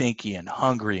and stinky and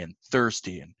hungry and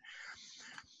thirsty.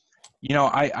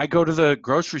 I go to the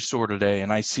grocery store today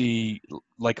and I see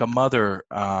like a mother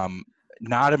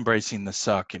not embracing the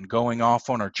suck and going off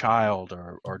on her child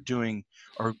or getting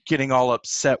all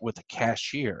upset with the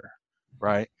cashier,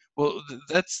 right? Well,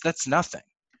 that's nothing.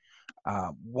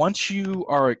 Once you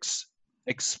are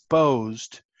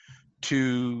exposed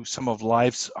to some of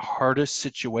life's hardest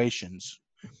situations,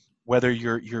 whether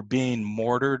you're being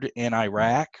mortared in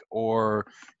Iraq or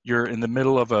you're in the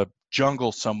middle of a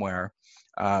jungle somewhere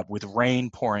with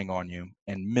rain pouring on you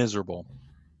and miserable,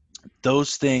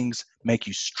 those things make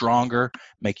you stronger,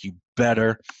 make you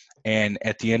better, and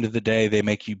at the end of the day, they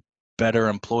make you better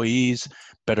employees,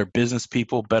 better business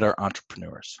people, better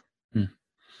entrepreneurs.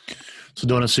 So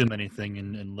don't assume anything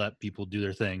and let people do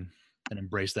their thing and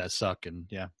embrace that suck. And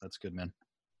yeah, that's good, man.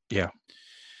 Yeah.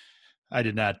 I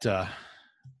did not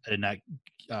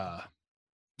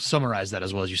summarize that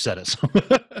as well as you said it. So.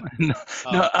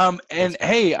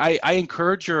 Hey, I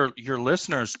encourage your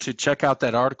listeners to check out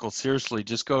that article. Seriously,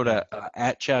 just go to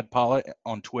at Chad Pollitt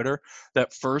on Twitter.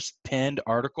 That first pinned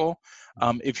article.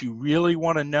 If you really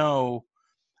want to know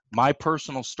my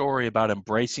personal story about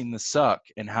embracing the suck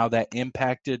and how that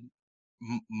impacted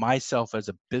myself as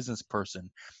a business person,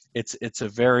 it's a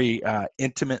very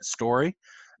intimate story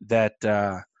that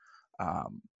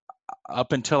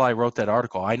up until I wrote that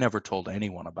article, I never told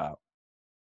anyone about.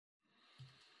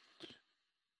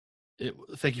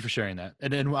 Thank you for sharing that.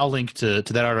 And I'll link to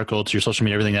that article, to your social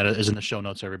media, everything that is in the show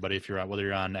notes, everybody. If you're whether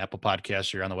you're on Apple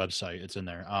Podcasts or you're on the website, it's in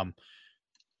there.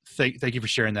 Thank you for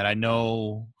sharing that. I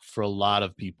know for a lot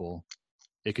of people,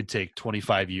 it could take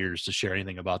 25 years to share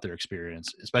anything about their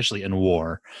experience, especially in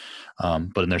war,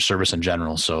 but in their service in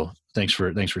general. So thanks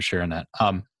for sharing that.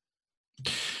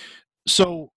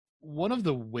 So one of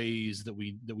the ways that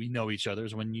we know each other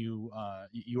is when you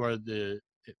are the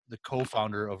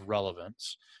co-founder of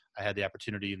Relevance. I had the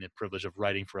opportunity and the privilege of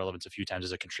writing for Relevance a few times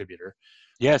as a contributor.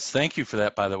 Yes, thank you for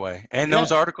that, by the way. And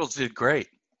those articles did great.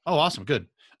 Oh, awesome, good.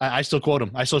 I still quote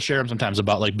them. I still share them sometimes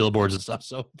about like billboards and stuff.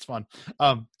 So it's fun.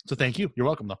 So thank you. You're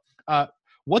welcome, though.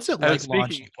 What's it like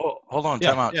launching? Hold on,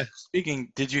 time out. Yeah.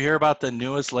 Speaking, did you hear about the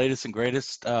newest, latest, and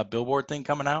greatest billboard thing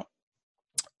coming out?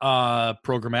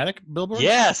 Programmatic billboards?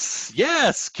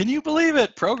 Yes. Can you believe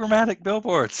it? Programmatic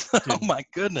billboards. Oh my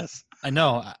goodness. I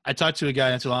know. I talked to a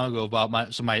guy not too long ago about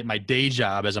my day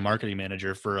job as a marketing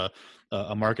manager for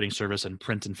a marketing service and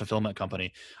print and fulfillment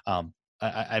company.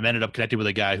 I ended up connecting with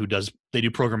a guy they do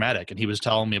programmatic, and he was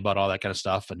telling me about all that kind of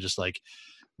stuff, and just like,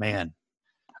 man,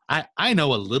 I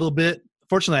know a little bit.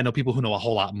 Fortunately, I know people who know a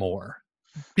whole lot more.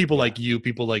 People like you,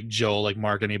 people like Joe, like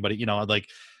Mark, anybody, like,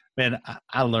 man,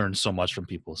 I learned so much from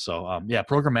people. So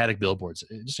programmatic billboards,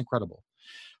 just incredible.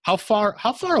 How far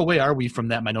away are we from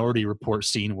that Minority Report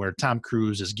scene where Tom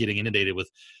Cruise is getting inundated with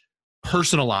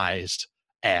personalized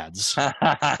ads?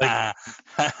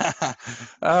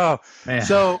 Oh, man.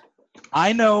 So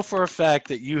I know for a fact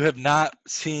that you have not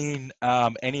seen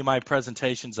any of my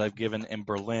presentations I've given in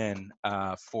Berlin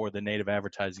for the Native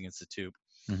Advertising Institute.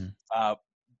 Mm-hmm.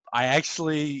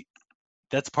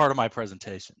 That's part of my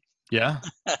presentation. Yeah.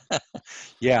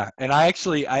 Yeah. And I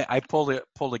pulled a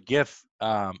GIF.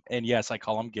 And yes, I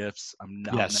call them GIFs. I'll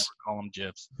never call them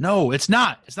GIFs. No, it's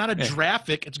not. It's not a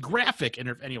graphic. It's graphic.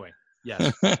 Anyway.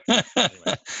 Yes.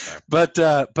 Anyway, but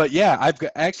yeah, I've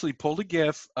actually pulled a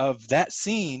GIF of that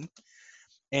scene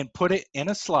and put it in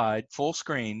a slide full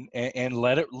screen and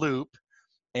let it loop.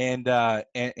 And I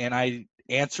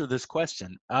answer this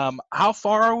question. How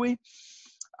far are we?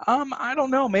 I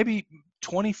don't know, maybe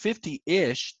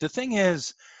 2050-ish. The thing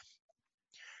is,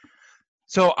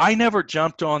 so I never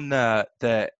jumped on the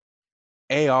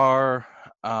AR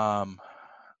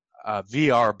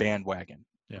VR bandwagon.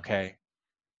 Yeah. Okay.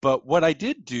 But what I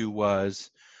did do was,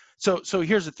 so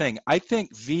here's the thing. I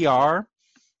think VR,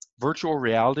 virtual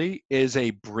reality, is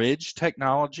a bridge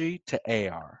technology to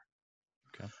AR.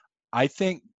 Okay. I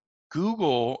think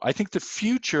the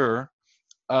future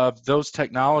of those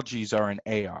technologies are in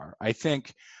AR. I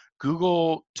think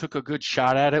Google took a good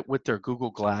shot at it with their Google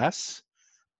Glass,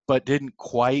 but didn't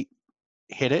quite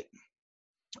hit it.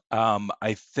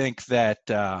 I think that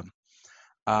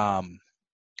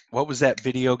what was that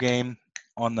video game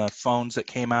on the phones that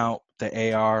came out,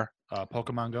 the AR?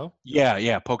 Pokemon Go?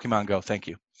 Yeah, Pokemon Go. Thank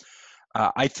you.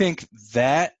 I think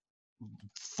that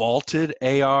vaulted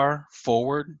AR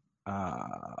forward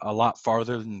a lot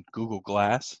farther than Google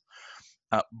Glass.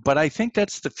 But I think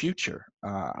that's the future.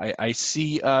 I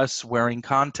see us wearing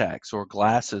contacts or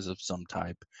glasses of some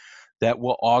type that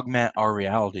will augment our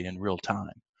reality in real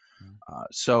time.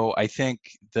 So I think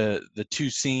the two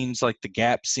scenes, like the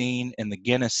Gap scene and the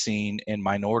Guinness scene in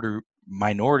Minority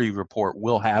Minority Report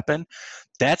will happen.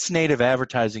 That's native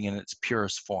advertising in its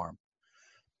purest form.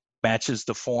 Matches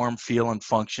the form, feel, and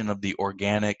function of the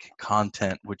organic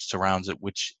content which surrounds it,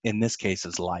 which in this case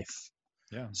is life.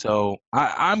 Yeah. So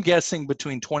I'm guessing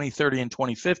between 2030 and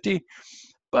 2050,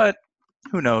 but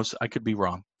who knows? I could be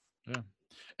wrong. Yeah.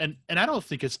 And I don't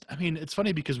think it's, I mean, it's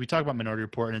funny because we talk about Minority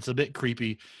Report and it's a bit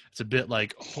creepy. It's a bit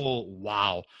like, oh,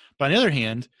 wow. But on the other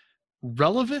hand,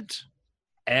 relevant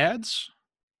ads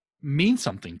mean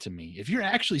something to me. If you're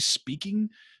actually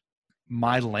speaking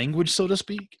my language, so to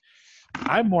speak,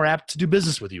 I'm more apt to do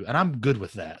business with you, and I'm good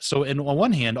with that. So, on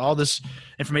one hand, all this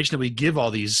information that we give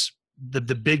all these, the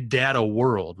big data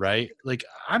world, right? Like,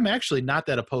 I'm actually not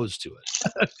that opposed to it.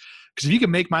 Because if you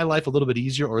can make my life a little bit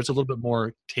easier or it's a little bit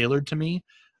more tailored to me,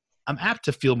 I'm apt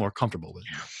to feel more comfortable with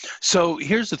you. So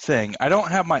here's the thing. I don't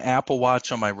have my Apple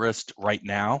Watch on my wrist right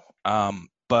now,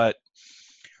 but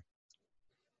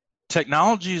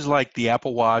technologies like the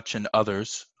Apple Watch and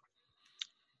others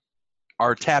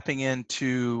are tapping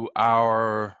into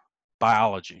our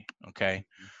biology, okay?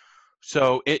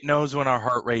 So it knows when our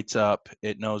heart rate's up,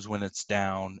 it knows when it's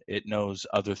down, it knows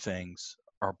other things,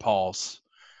 our pulse.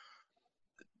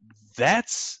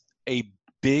 That's a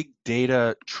big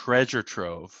data treasure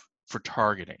trove for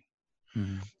targeting.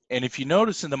 Mm-hmm. And if you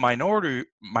notice in the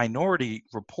minority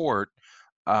report,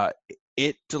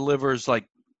 it delivers like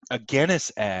a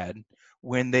Guinness ad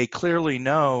when they clearly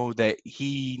know that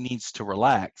he needs to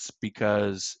relax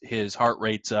because his heart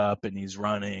rate's up and he's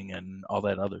running and all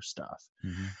that other stuff.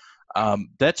 Mm-hmm.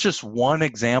 That's just one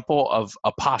example of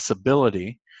a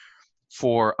possibility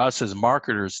for us as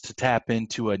marketers to tap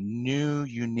into a new,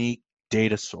 unique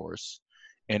data source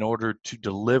in order to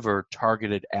deliver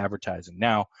targeted advertising.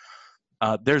 Now,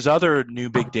 there's other new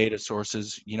big data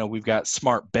sources. You know, we've got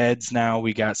smart beds now.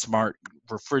 We got smart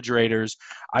refrigerators.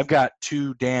 I've got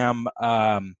two damn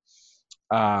thermostats,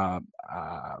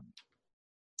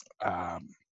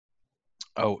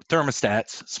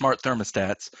 smart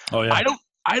thermostats. Oh yeah.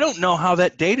 I don't know how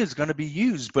that data is going to be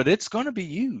used, but it's going to be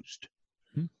used.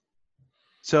 Hmm.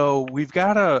 So we've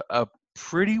got a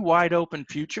pretty wide open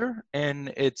future,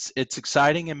 and it's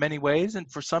exciting in many ways,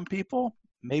 and for some people,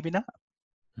 maybe not.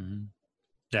 Mm-hmm.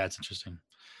 That's interesting.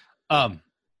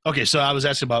 Okay, so I was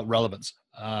asking about relevance.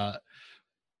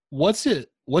 What's it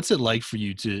like for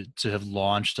you to have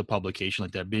launched a publication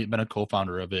like that, been a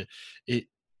co-founder of it?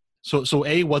 So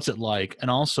A, what's it like? And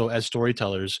also, as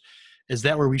storytellers, is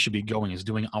that where we should be going, is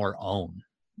doing our own?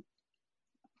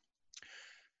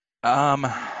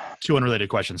 Two unrelated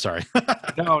questions, sorry.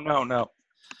 No.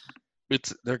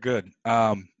 They're good.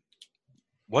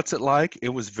 What's it like? It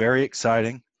was very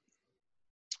exciting.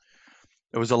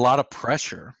 There was a lot of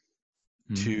pressure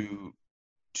to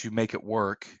make it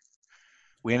work.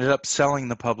 We ended up selling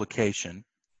the publication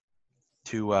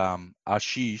to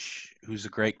Ashish, who's a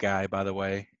great guy, by the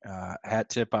way. Hat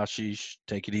tip, Ashish.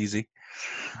 Take it easy.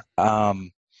 Let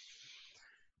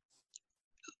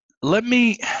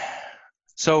me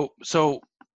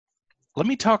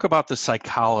talk about the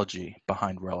psychology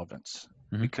behind relevance,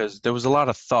 because there was a lot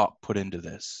of thought put into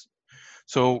this.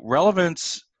 So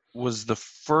relevance was the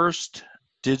first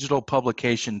digital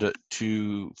publication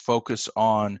to focus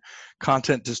on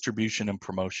content distribution and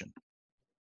promotion.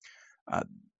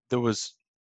 There was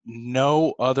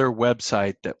no other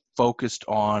website that focused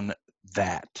on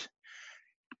that.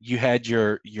 You had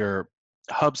your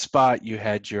HubSpot, you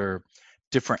had your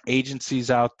different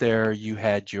agencies out there, you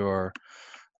had your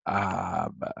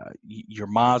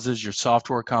Mazas, your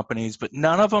software companies, but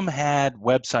none of them had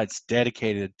websites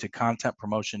dedicated to content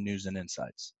promotion, news, and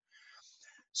insights.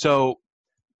 So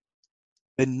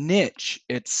the niche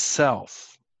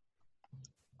itself,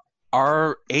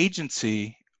 our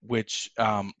agency, which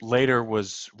later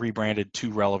was rebranded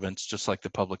to Relevance, just like the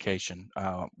publication.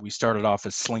 We started off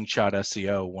as Slingshot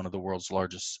SEO, one of the world's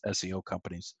largest SEO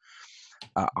companies.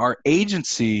 Our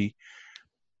agency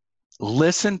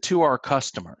listened to our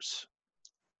customers,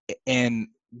 and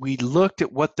we looked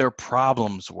at what their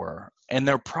problems were. And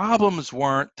their problems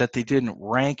weren't that they didn't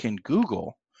rank in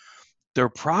Google. Their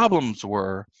problems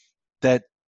were that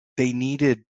they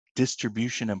needed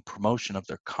distribution and promotion of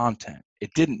their content.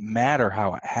 It didn't matter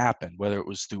how it happened, whether it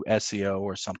was through SEO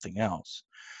or something else.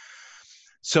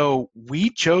 So we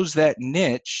chose that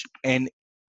niche, and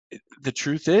the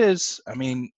truth is, I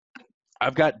mean,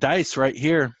 I've got dice right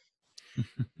here.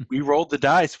 We rolled the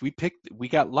dice. We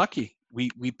got lucky.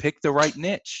 We picked the right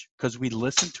niche because we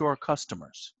listened to our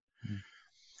customers.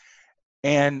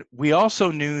 And we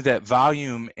also knew that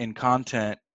volume in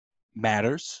content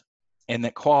matters and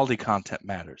that quality content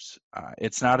matters.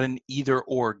 It's not an either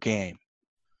or game.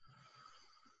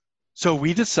 So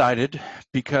we decided,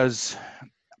 because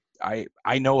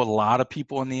I know a lot of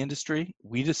people in the industry,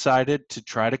 we decided to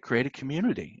try to create a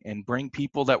community and bring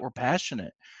people that were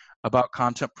passionate about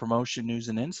content promotion, news,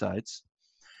 and insights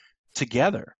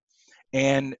together.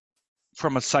 And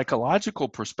from a psychological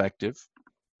perspective,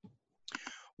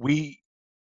 the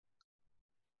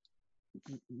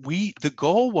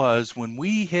goal was, when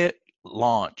we hit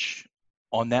launch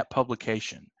on that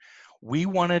publication, we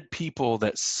wanted people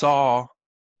that saw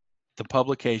the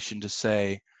publication to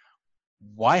say,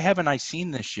 why haven't I seen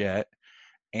this yet?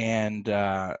 And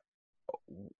how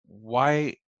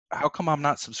come I'm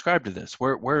not subscribed to this?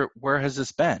 Where has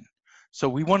this been? So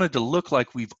we wanted to look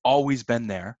like we've always been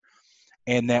there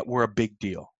and that we're a big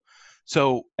deal.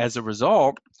 So as a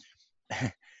result,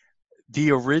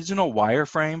 the original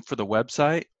wireframe for the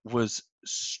website was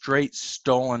straight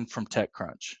stolen from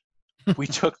TechCrunch. We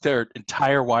took their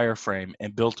entire wireframe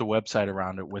and built a website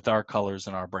around it with our colors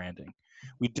and our branding.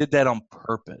 We did that on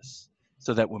purpose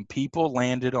so that when people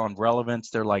landed on relevance,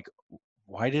 they're like,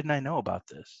 why didn't I know about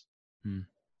this?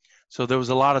 So there was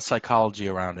a lot of psychology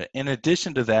around it. In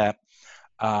addition to that,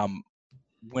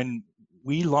 when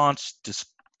we launched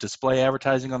display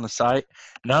advertising on the site,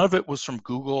 none of it was from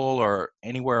Google or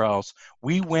anywhere else.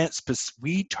 We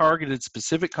targeted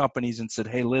specific companies and said,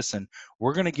 hey, listen,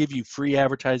 we're going to give you free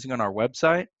advertising on our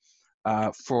website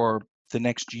for the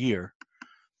next year.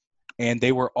 And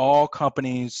they were all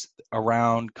companies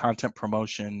around content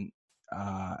promotion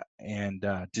and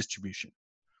distribution.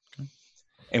 Okay.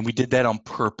 And we did that on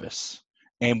purpose,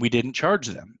 and we didn't charge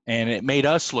them, and it made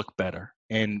us look better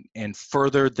and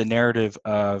furthered the narrative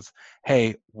of,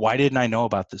 hey, why didn't I know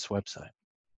about this website?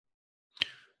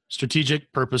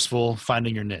 Strategic, purposeful,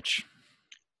 finding your niche.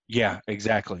 Yeah,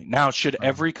 exactly. Now, should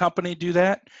every company do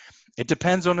that? It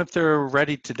depends on if they're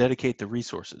ready to dedicate the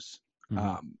resources.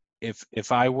 Mm-hmm.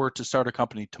 If I were to start a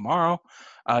company tomorrow,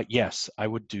 yes, I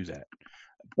would do that.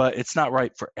 But it's not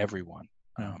right for everyone.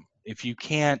 If you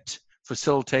can't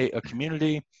facilitate a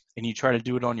community and you try to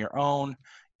do it on your own,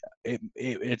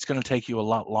 it's going to take you a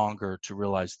lot longer to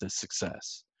realize the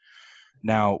success.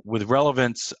 Now, with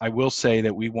relevance, I will say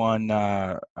that we won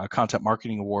a content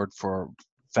marketing award for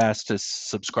fastest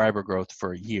subscriber growth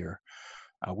for a year.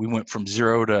 We went from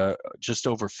 0 to just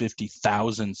over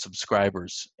 50,000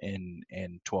 subscribers in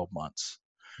 12 months.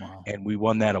 Wow. And we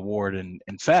won that award. And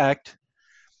in fact,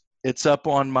 it's up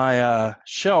on my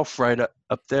shelf right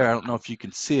up there. I don't know if you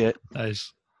can see it.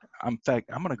 Nice. In fact,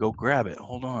 I'm going to go grab it.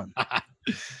 Hold on.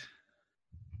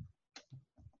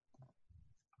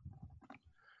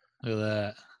 Look at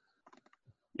that.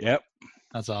 Yep.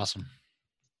 That's awesome.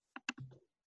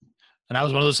 And I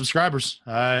was one of those subscribers.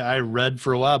 I read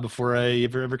for a while before I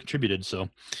ever contributed. So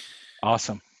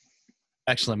awesome.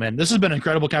 Excellent, man. This has been an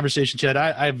incredible conversation, Chad.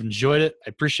 I've enjoyed it. I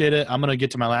appreciate it. I'm going to get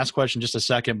to my last question in just a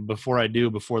second. Before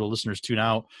the listeners tune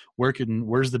out,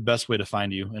 where's the best way to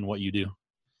find you and what you do?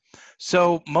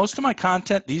 So most of my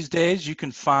content these days you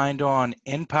can find on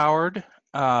Empowered,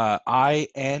 inpwrd.com.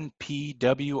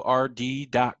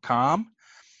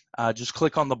 Just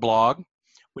click on the blog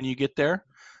when you get there.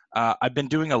 I've been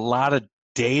doing a lot of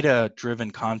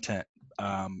data-driven content.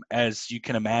 As you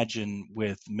can imagine,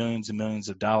 with millions and millions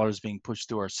of dollars being pushed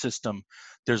through our system,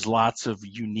 there's lots of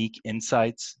unique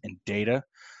insights and data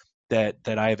that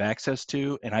I have access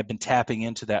to, and I've been tapping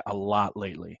into that a lot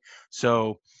lately.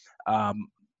 So,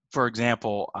 for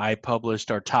example, I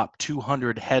published our top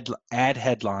 200 ad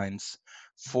headlines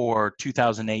for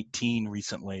 2018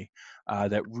 recently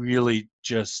that really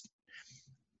just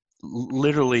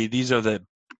literally, these are the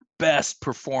best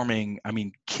performing,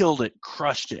 killed it,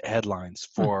 crushed it headlines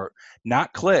for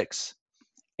not clicks,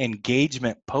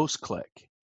 engagement post-click.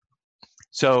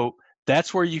 So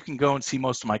that's where you can go and see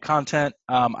most of my content.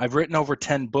 I've written over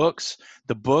 10 books.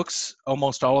 The books,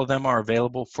 almost all of them are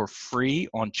available for free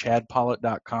on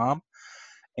chadpolitt.com.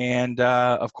 And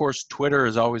of course, Twitter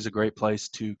is always a great place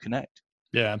to connect.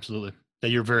 Yeah, absolutely. That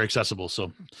you're very accessible.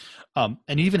 So, and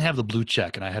you even have the blue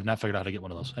check, and I have not figured out how to get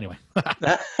one of those. Anyway,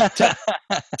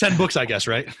 10 books, I guess,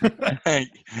 right?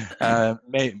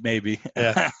 Maybe.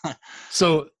 Yeah.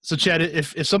 So Chad,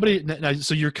 if somebody, now,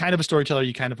 so you're kind of a storyteller,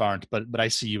 you kind of aren't, but I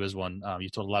see you as one. You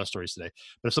told a lot of stories today.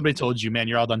 But if somebody told you, man,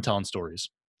 you're all done telling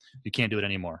stories, you can't do it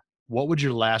anymore, what would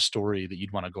your last story that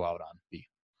you'd want to go out on be?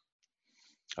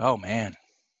 Oh man,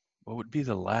 what would be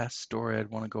the last story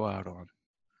I'd want to go out on?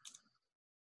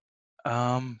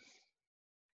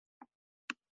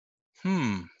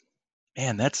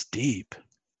 Man, that's deep.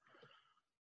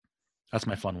 That's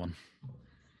my fun one.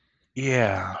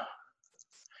 Yeah.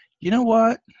 You know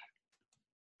what?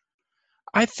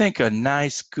 I think a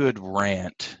nice, good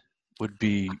rant would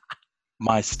be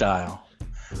my style.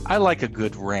 I like a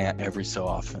good rant every so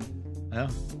often. Yeah.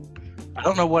 I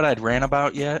don't know what I'd rant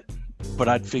about yet, but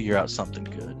I'd figure out something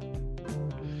good.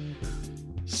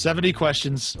 70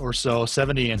 questions or so,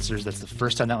 70 answers. That's the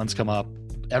first time that one's come up.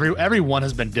 Every one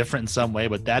has been different in some way,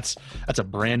 but that's a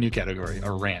brand new category,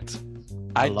 a rant.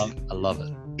 I love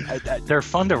it. They're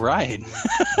fun to write.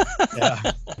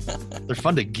 Yeah. They're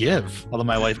fun to give, although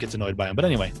my wife gets annoyed by them. But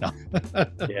anyway, no.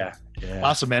 Yeah.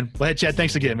 Awesome, man. Well, hey, Chad,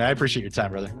 thanks again, man. I appreciate your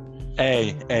time, brother.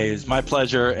 Hey, it's my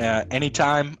pleasure.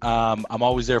 Anytime. I'm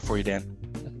always there for you, Dan.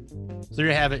 So there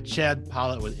you have it. Chad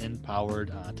Pollitt with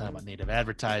Empowered, talking about native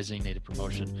advertising, native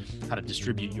promotion, how to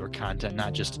distribute your content,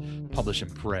 not just publish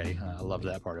and pray. I love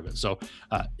that part of it. So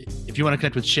if you want to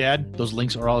connect with Chad, those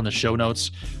links are all in the show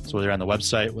notes. So whether you're on the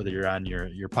website, whether you're on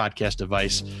your podcast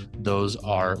device, those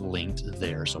are linked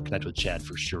there. So connect with Chad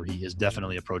for sure. He is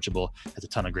definitely approachable, has a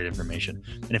ton of great information.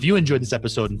 And if you enjoyed this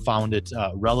episode and found it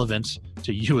relevant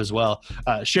to you as well,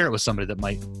 share it with somebody that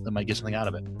might get something out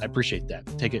of it. I appreciate that.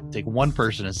 Take one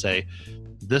person and say,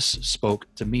 this spoke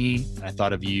to me, and I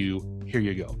thought of you. Here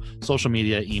you go. Social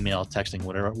media, email, texting,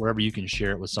 wherever you can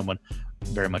share it with someone.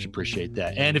 Very much appreciate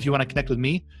that. And if you want to connect with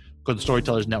me, go to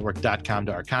storytellersnetwork.com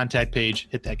to our contact page,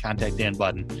 hit that contact Dan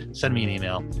button, send me an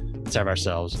email. Let's have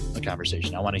ourselves a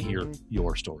conversation. I want to hear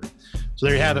your story. So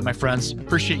there you have it, my friends.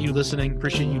 Appreciate you listening.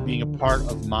 Appreciate you being a part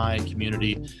of my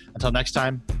community. Until next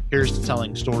time, here's to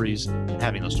telling stories and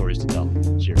having those stories to tell.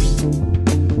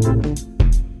 Cheers.